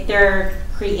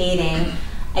creating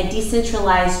a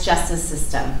decentralized justice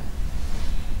system.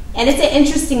 And it's an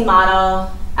interesting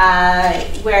model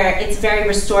where it's very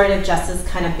restorative justice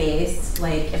kind of based.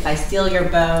 Like if I steal your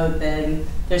boat, then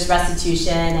there's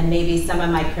restitution, and maybe some of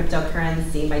my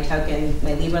cryptocurrency, my token,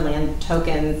 my Liberland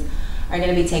tokens are going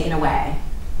to be taken away.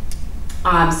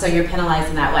 So you're penalized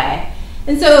in that way.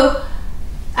 And so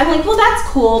I'm like, well, that's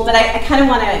cool, but I kind of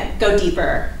want to go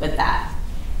deeper with that.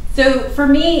 So for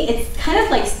me, it's kind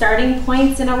of like starting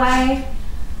points in a way.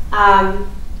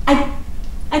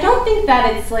 I don't think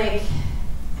that it's like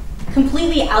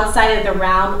completely outside of the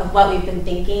realm of what we've been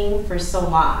thinking for so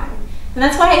long. And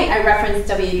that's why I referenced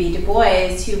W.E.B. Du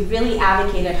Bois, who really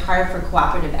advocated hard for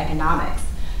cooperative economics.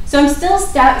 So I'm still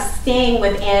staying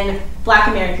within Black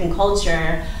American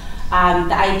culture,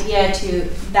 the idea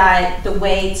that the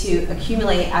way to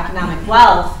accumulate economic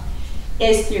wealth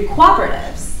is through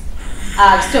cooperatives.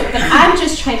 But I'm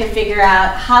just trying to figure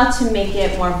out how to make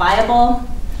it more viable,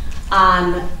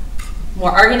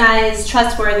 more organized,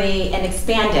 trustworthy, and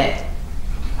expand it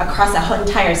across a whole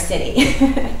entire city.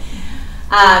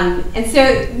 And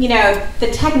so, you know,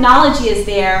 the technology is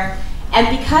there,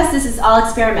 and because this is all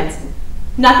experiments,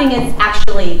 nothing is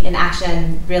actually in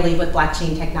action really with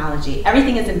blockchain technology.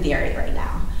 Everything is in theory right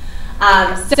now.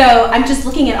 So I'm just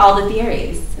looking at all the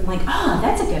theories. I'm like, oh,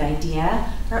 that's a good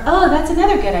idea, or oh, that's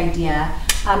another good idea.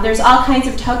 There's all kinds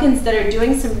of tokens that are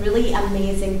doing some really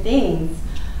amazing things.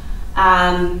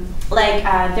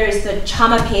 There's the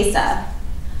Chama Pesa,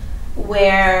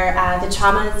 where the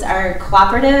Chamas are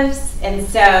cooperatives, and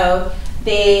so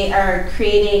they are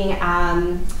creating,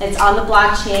 it's on the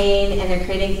blockchain, and they're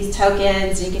creating these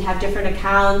tokens, and you can have different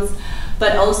accounts,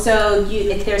 but also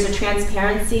if there's a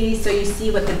transparency, so you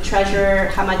see what the treasurer,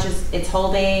 how much it's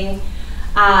holding,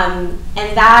 and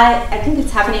that, I think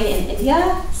it's happening in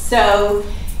India, so,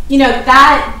 you know,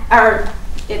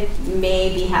 it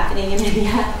may be happening in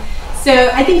India.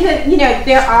 So I think that, you know,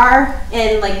 there are,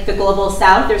 in like the global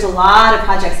south, there's a lot of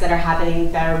projects that are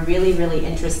happening that are really, really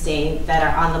interesting that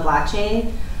are on the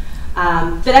blockchain.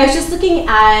 But I was just looking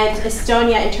at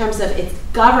Estonia in terms of its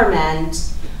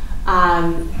government.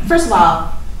 First of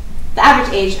all, the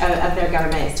average age of their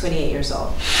government is 28 years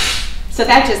old. So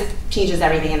that just changes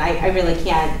everything, and I really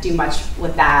can't do much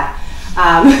with that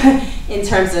in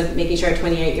terms of making sure a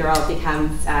 28-year-old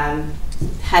becomes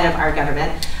head of our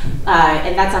government,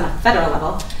 and that's on a federal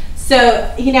level.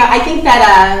 So, you know, I think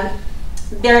that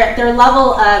their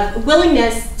level of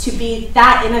willingness to be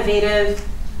that innovative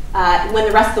when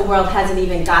the rest of the world hasn't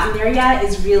even gotten there yet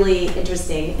is really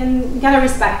interesting, and you gotta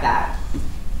respect that.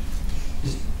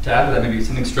 Just to add to that, maybe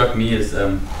something struck me is,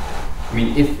 I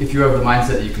mean, if you have the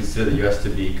mindset that you consider the U.S. to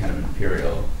be kind of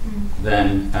imperial,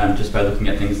 then just by looking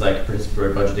at things like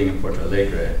participatory budgeting in Porto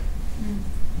Alegre,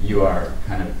 you are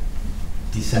kind of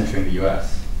decentering the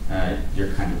U.S.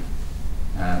 You're kind of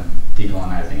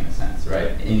decolonizing in a sense,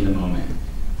 right? In the moment.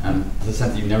 There's a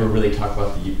sense that you never really talk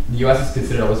about the U.S. is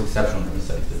considered always exceptional in the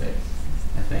studies debates.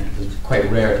 I think it's quite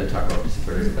rare to talk about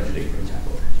participatory budgeting, for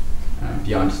example,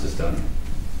 beyond just Estonia.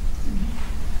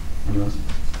 Anyone else?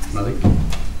 Malik?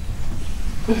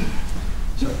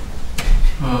 Sure.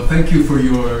 Thank you for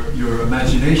your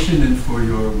imagination and for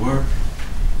your work.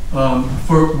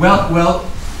 For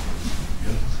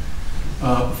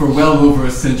well over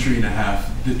a century and a half,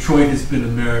 Detroit has been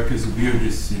America's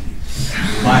weirdest city,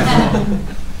 by far.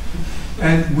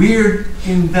 And weird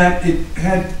in that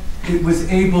it was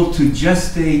able to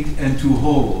gestate and to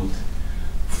hold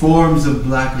forms of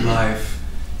Black life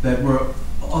that were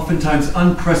oftentimes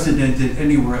unprecedented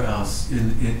anywhere else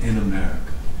in America.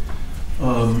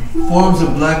 Forms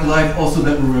of Black life also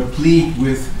that were replete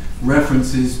with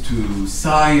references to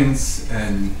science,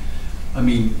 and I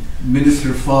mean, Minister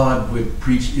Fahd would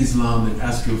preach Islam and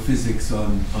astrophysics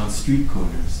on street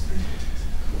corners.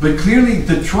 But clearly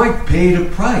Detroit paid a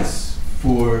price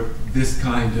for this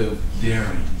kind of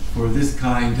daring. for this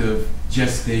kind of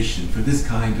gestation, for this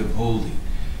kind of holding.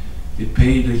 It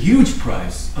paid a huge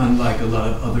price, unlike a lot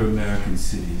of other American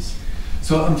cities.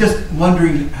 So I'm just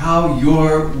wondering how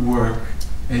your work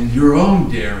and your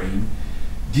own daring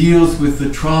deals with the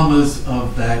traumas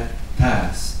of that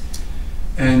past.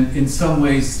 And in some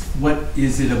ways, what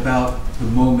is it about the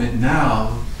moment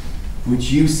now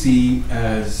which you see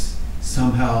as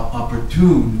somehow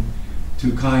opportune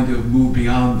to kind of move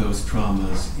beyond those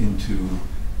traumas into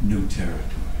new territory?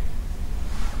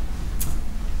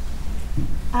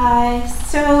 I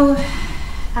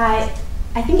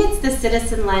think it's the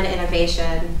citizen-led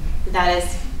innovation that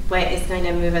is what is going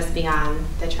to move us beyond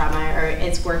the trauma, or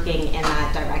it's working in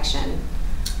that direction.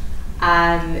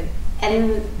 And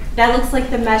that looks like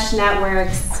the mesh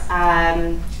networks.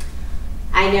 I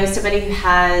know somebody who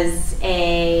has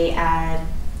a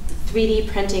 3D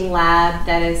printing lab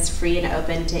that is free and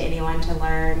open to anyone to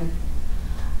learn.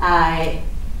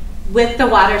 With the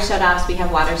water shutoffs, we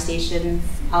have water stations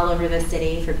all over the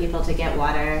city for people to get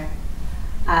water.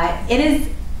 It is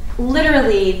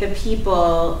literally the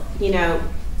people, you know,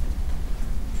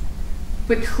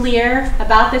 we're clear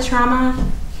about the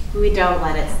trauma, we don't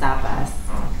let it stop us.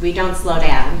 We don't slow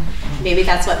down. Maybe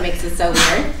that's what makes it so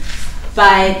weird.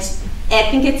 But I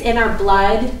think it's in our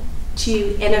blood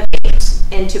to innovate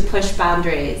and to push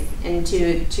boundaries and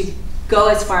to go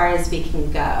as far as we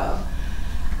can go.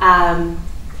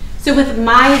 So with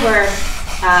my work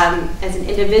as an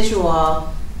individual,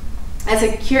 as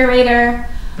a curator,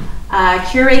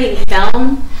 curating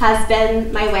film has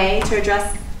been my way to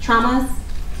address traumas,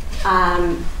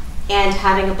 and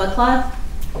having a book club.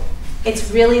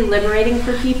 It's really liberating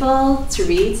for people to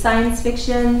read science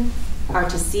fiction or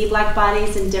to see black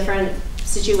bodies in different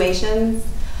situations.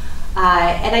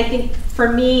 And I think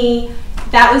for me,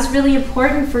 that was really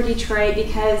important for Detroit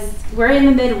because we're in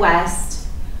the Midwest.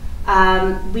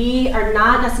 We are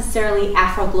not necessarily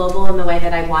Afro-global in the way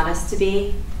that I want us to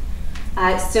be.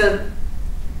 So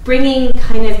bringing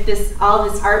kind of all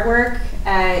this artwork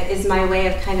is my way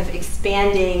of kind of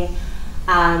expanding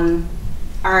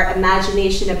our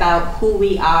imagination about who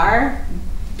we are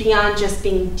beyond just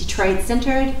being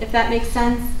Detroit-centered, if that makes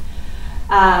sense.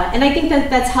 And I think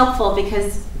that that's helpful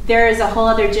because there is a whole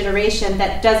other generation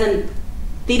that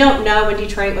they don't know when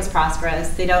Detroit was prosperous.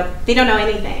 They don't know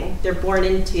anything. They're born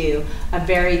into a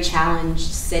very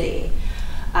challenged city.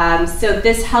 So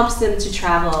this helps them to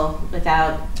travel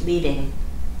without leaving.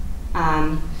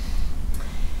 And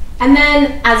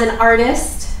then as an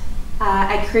artist,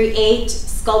 I create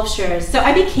sculptures. So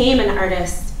I became an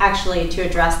artist actually to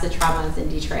address the traumas in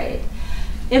Detroit.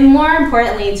 And more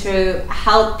importantly, to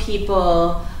help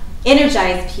people,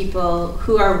 energize people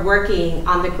who are working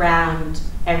on the ground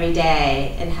every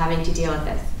day and having to deal with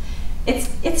this.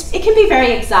 It can be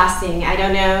very exhausting. I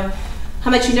don't know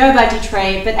how much you know about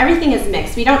Detroit, but everything is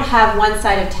mixed. We don't have one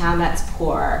side of town that's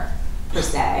poor, per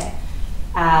se.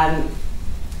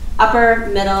 Upper,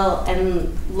 middle,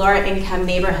 and lower income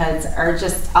neighborhoods are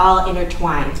just all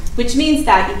intertwined, which means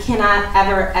that you cannot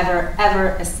ever, ever,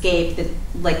 ever escape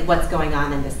what's going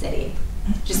on in the city.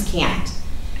 Just can't.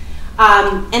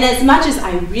 And as much as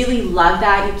I really love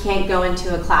that, you can't go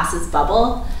into a class's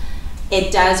bubble,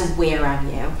 it does wear on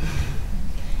you.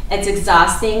 It's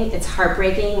exhausting, it's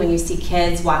heartbreaking when you see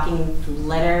kids walking through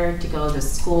litter to go to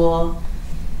school.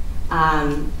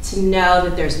 To know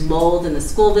that there's mold in the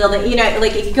school building, you know,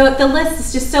 the list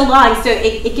is just so long, so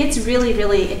it gets really,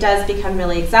 it does become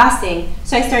really exhausting.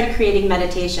 So I started creating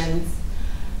meditations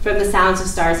from the sounds of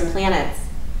stars and planets,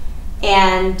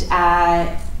 and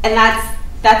that's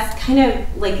kind of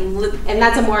and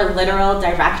that's a more literal,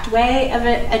 direct way of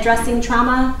addressing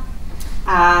trauma.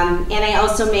 And I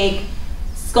also make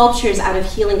sculptures out of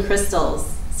healing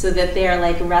crystals so that they're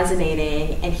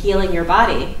resonating and healing your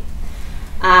body.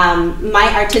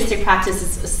 My artistic practice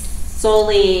is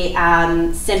solely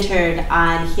centered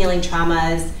on healing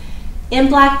traumas in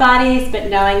black bodies, but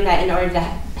knowing that in order to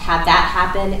have that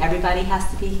happen, everybody has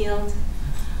to be healed.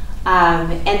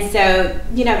 And so,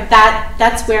 you know,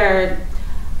 that's where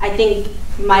I think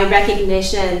my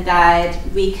recognition that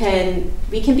we can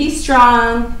be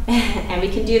strong and we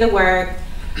can do the work,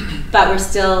 but we're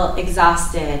still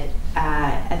exhausted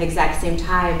at the exact same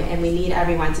time, and we need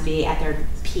everyone to be at their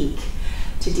peak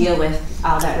to deal with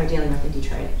all that we're dealing with in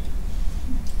Detroit.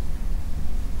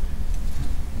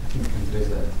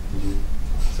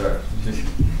 Sorry.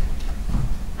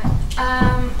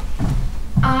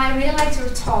 I really liked your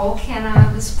talk, and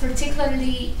I was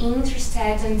particularly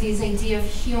interested in this idea of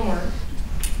humor.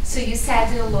 So you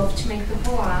said you love to make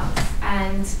people laugh,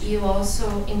 and you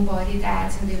also embody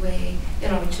that in the way, you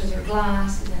know, you choose your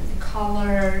glasses and the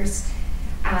colors.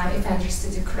 if I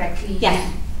understood you correctly.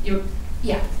 Yes. Yeah.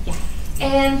 Yeah.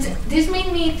 And this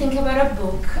made me think about a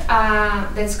book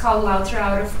that's called LaFleur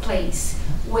Out of Place,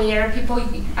 where people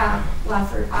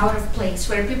LaFleur Out of Place,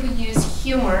 where people use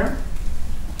humor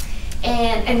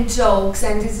and jokes,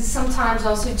 and this is sometimes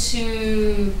also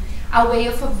to a way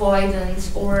of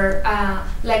avoidance or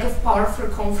lack of powerful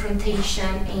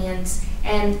confrontation, and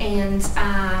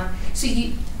so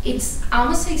it's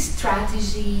almost a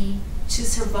strategy to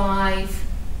survive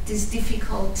these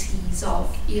difficulties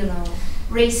of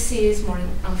racism or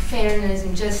unfairness,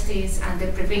 injustice, and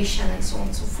deprivation, and so on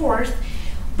and so forth.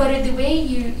 But the way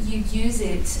you use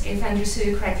it, if I understood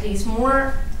you correctly, is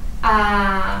more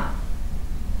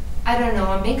I don't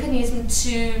know, a mechanism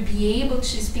to be able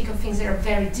to speak of things that are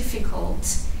very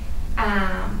difficult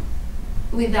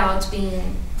without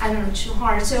being, I don't know, too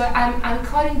hard. So I'm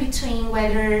caught in between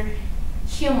whether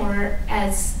humor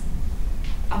as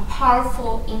a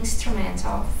powerful instrument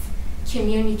of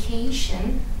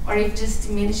communication or it just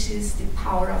diminishes the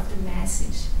power of the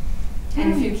message.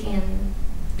 And if you can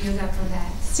build up on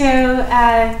that. So,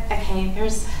 okay,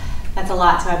 that's a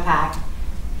lot to unpack.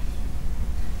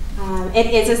 It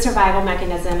is a survival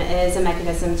mechanism. It is a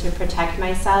mechanism to protect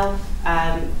myself.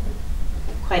 At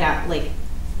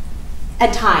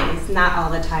times, not all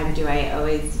the time, do I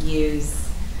always use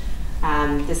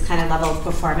this kind of level of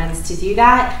performance to do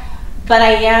that. But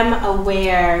I am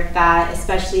aware that,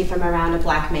 especially if I'm around a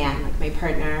black man, like my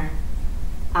partner,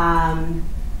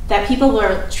 that people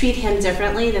will treat him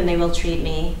differently than they will treat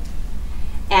me,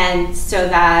 and so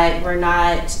that we're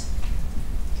not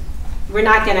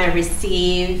going to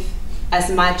receive as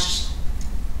much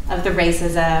of the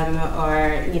racism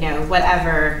or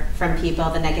whatever from people,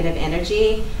 the negative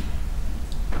energy,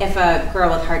 if a girl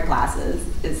with hard glasses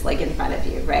is like in front of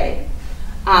you, right?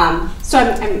 So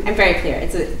I'm very clear.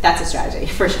 That's a strategy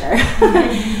for sure.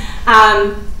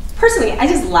 Personally, I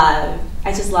just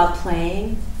love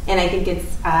playing, and I think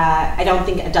I don't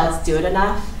think adults do it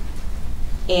enough.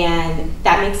 And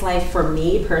that makes life, for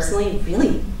me personally,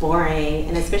 really boring,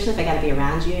 and especially if I got to be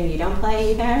around you and you don't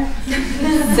play either.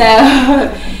 So,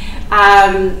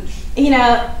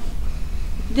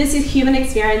 this human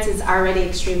experience is already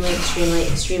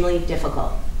extremely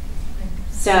difficult.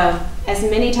 So, as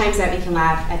many times that we can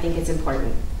laugh, I think it's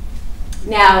important.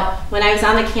 Now, when I was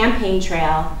on the campaign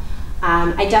trail,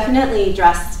 I definitely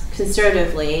dressed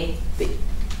conservatively,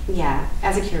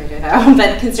 as a curator though,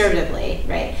 but conservatively,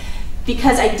 right?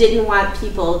 Because I didn't want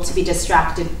people to be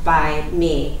distracted by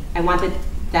me. I wanted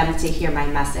them to hear my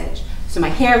message. So my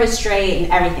hair was straight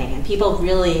and everything, and people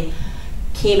really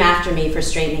came after me for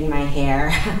straightening my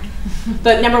hair.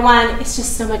 But number one, it's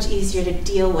just so much easier to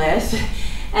deal with.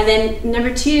 And then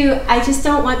number two, I just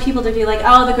don't want people to be like,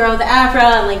 oh, the girl with the afro,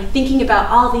 and like thinking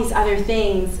about all these other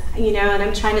things, and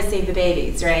I'm trying to save the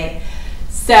babies, right?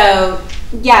 So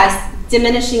yes,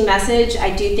 diminishing message,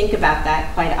 I do think about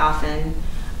that quite often.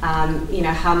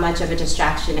 How much of a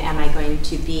distraction am I going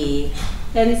to be?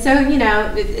 And so,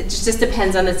 it just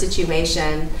depends on the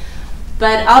situation.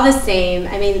 But all the same,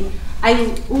 I mean,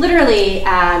 I literally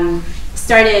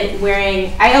started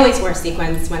wearing, I always wore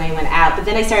sequins when I went out, but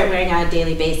then I started wearing it on a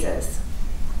daily basis.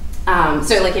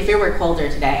 So like if it were colder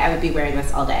today, I would be wearing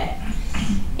this all day.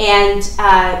 And,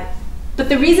 but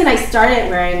the reason I started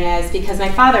wearing it is because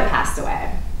my father passed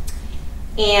away.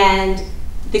 And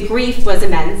the grief was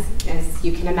immense, as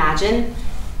you can imagine.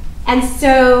 And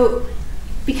so,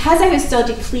 because I was so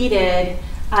depleted,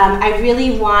 I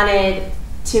really wanted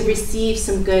to receive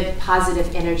some good,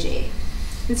 positive energy.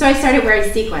 And so I started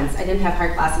wearing sequins. I didn't have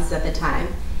hard glasses at the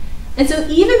time. And so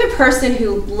even the person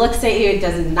who looks at you and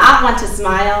does not want to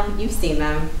smile, you've seen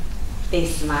them, they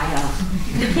smile.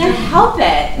 You can't help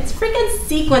it. It's freaking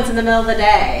sequins in the middle of the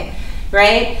day,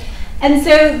 right? And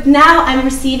so now I'm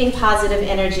receiving positive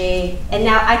energy, and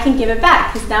now I can give it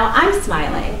back, because now I'm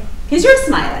smiling, because you're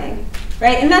smiling,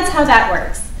 right? And that's how that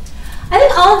works. I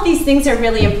think all of these things are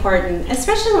really important,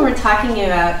 especially when we're talking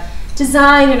about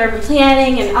design and urban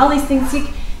planning and all these things. We're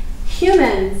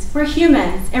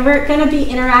humans, and we're going to be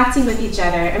interacting with each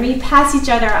other, and we pass each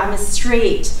other on the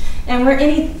street, and we're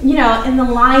in the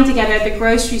line together at the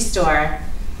grocery store.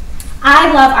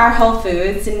 I love our Whole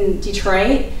Foods in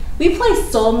Detroit. We play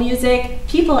soul music.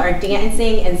 People are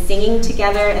dancing and singing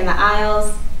together in the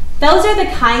aisles. Those are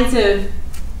the kinds of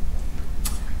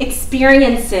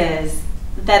experiences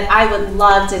that I would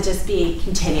love to just be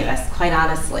continuous, quite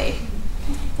honestly.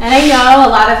 And I know a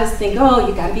lot of us think, oh,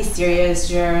 you gotta be serious,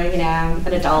 you're an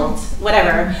adult,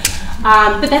 whatever.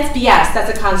 But that's BS, that's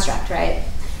a construct, right?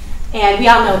 And we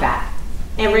all know that.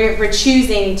 And we're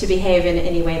choosing to behave in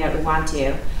any way that we want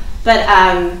to.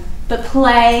 But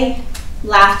play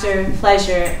laughter,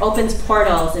 pleasure opens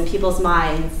portals in people's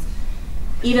minds,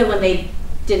 even when they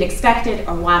didn't expect it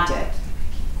or want it.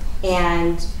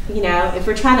 And, you know, if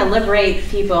we're trying to liberate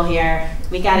people here,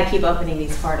 we got to keep opening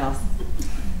these portals.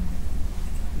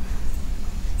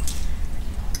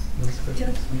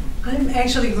 Yeah, I'm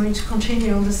actually going to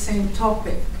continue on the same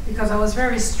topic because I was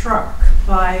very struck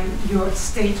by your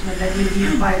statement that you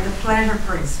live by the pleasure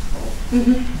principle.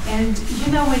 Mm-hmm. And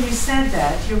you know, when you said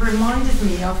that, you reminded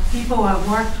me of people I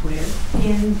worked with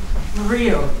in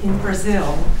Rio, in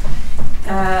Brazil,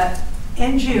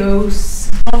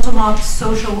 NGOs, bottom-up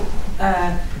social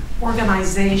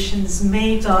organizations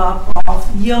made up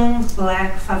of young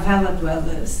black favela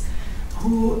dwellers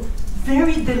who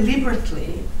very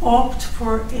deliberately opt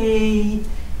for a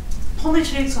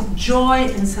politics of joy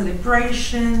and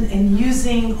celebration and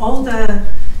using all the,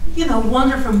 you know,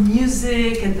 wonderful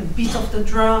music and the beat of the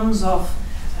drums of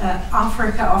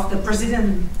Africa, of the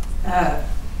Brazilian,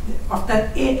 of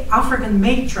that African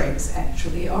matrix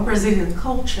actually, or Brazilian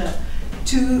culture,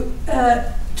 to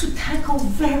tackle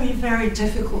very, very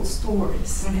difficult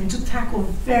stories and to tackle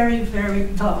very,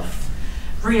 very tough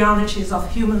realities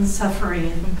of human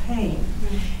suffering and pain.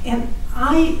 And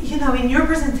I, you know, in your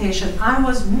presentation, I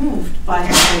was moved by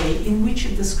the way in which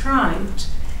you described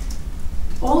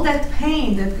all that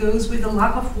pain that goes with the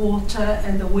lack of water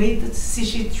and the way that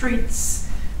Sisi treats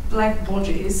black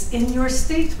bodies in your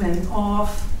statement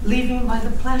of living by the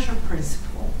pleasure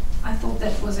principle. I thought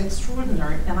that was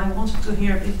extraordinary, and I wanted to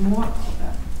hear a bit more about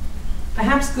that.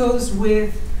 Perhaps goes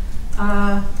with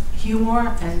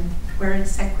humor and wearing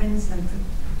sequins and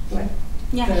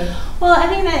well, I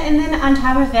think that, and then on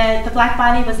top of it, the black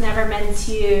body was never meant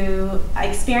to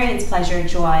experience pleasure,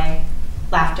 joy,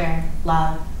 laughter,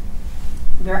 love.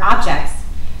 We're objects.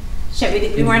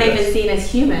 Shit, we weren't even seen as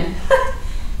human.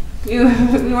 we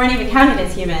weren't even counted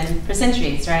as human for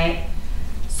centuries, right?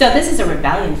 So this is a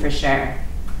rebellion for sure.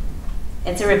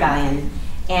 It's a rebellion.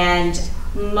 And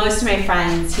most of my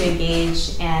friends who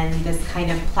engage in this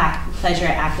kind of pleasure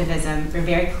activism are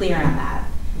very clear on that.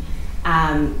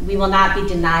 We will not be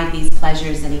denied these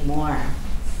pleasures anymore.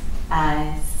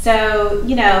 So,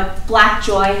 you know, Black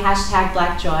Joy, hashtag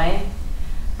Black Joy,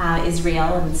 is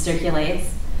real and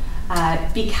circulates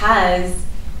because,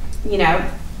 you know,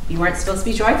 you weren't supposed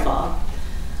to be joyful.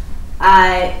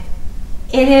 It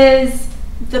is,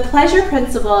 the pleasure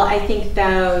principle, I think,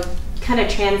 though, kind of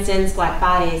transcends black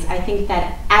bodies. I think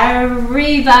that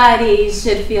everybody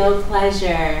should feel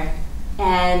pleasure.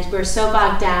 And we're so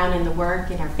bogged down in the work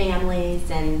and our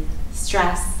families and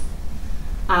stress,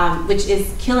 which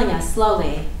is killing us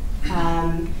slowly,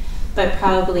 but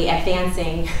probably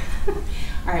advancing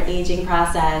our aging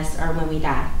process or when we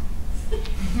die.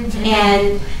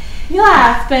 And you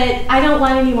laugh, but I don't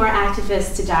want any more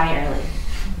activists to die early.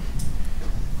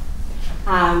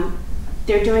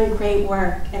 They're doing great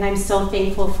work, and I'm so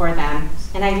thankful for them.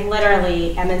 And I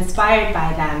literally am inspired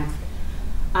by them.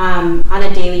 On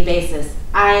a daily basis.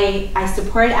 I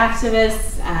support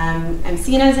activists. I'm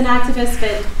seen as an activist,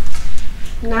 but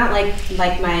not like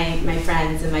my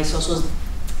friends in my social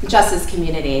justice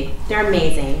community. They're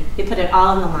amazing. They put it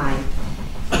all on the line.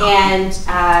 And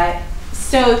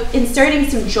so inserting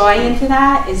some joy into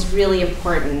that is really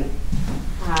important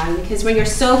because when you're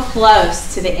so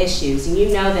close to the issues and you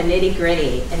know the nitty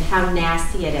gritty and how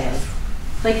nasty it is,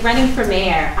 like running for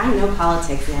mayor, I know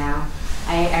politics now.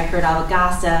 I've heard all the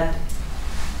gossip.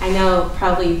 I know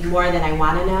probably more than I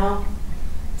want to know.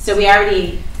 So we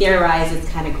already theorize it's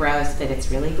kind of gross, but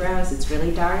it's really gross, it's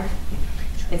really dark,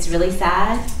 it's really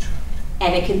sad,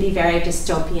 and it can be very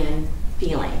dystopian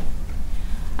feeling.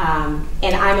 And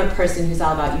I'm a person who's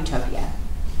all about utopia.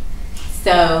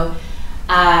 So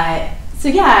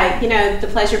yeah, you know, the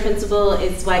pleasure principle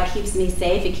is what keeps me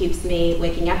safe. It keeps me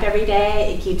waking up every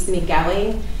day. It keeps me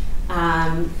going.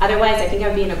 Otherwise, I think I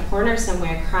would be in a corner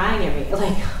somewhere crying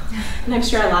and I'm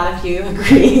sure a lot of you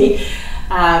agree.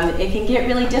 It can get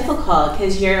really difficult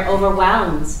because you're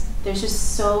overwhelmed. There's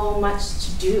just so much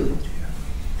to do.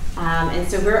 And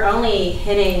so we're only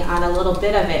hitting on a little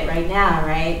bit of it right now,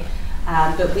 right?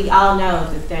 But we all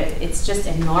know that it's just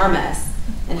enormous.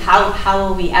 And how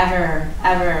will we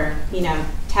ever, you know,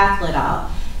 tackle it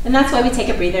all? And that's why we take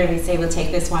a breather and we say we'll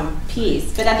take this one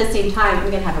piece. But at the same time, I'm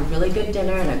going to have a really good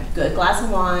dinner and a good glass of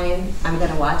wine. I'm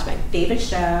going to watch my favorite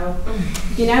show,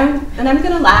 you know, and I'm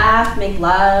going to laugh, make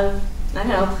love, I don't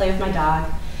know, play with my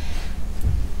dog.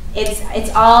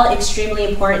 It's all extremely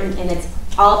important and it's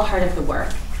all part of the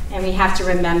work. And we have to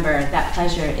remember that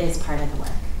pleasure is part of the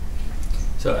work.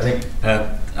 So I think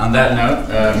on that note,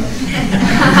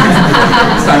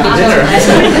 it's time for dinner. It's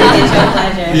a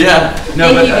pleasure. Yeah.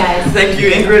 No, Thank you, guys. Thank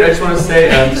you, Ingrid. I just want to say,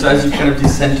 so as you kind of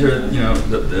decenter,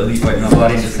 the elite white male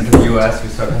audience, decenter the U.S., we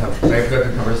start to have very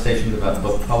productive conversations about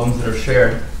both problems that are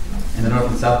shared in the North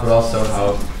and South, but also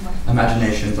how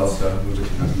imaginations also move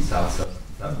between North and South. So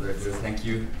without further ado, thank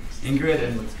you, Ingrid,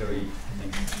 and let's go eat.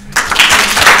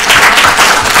 Thanks.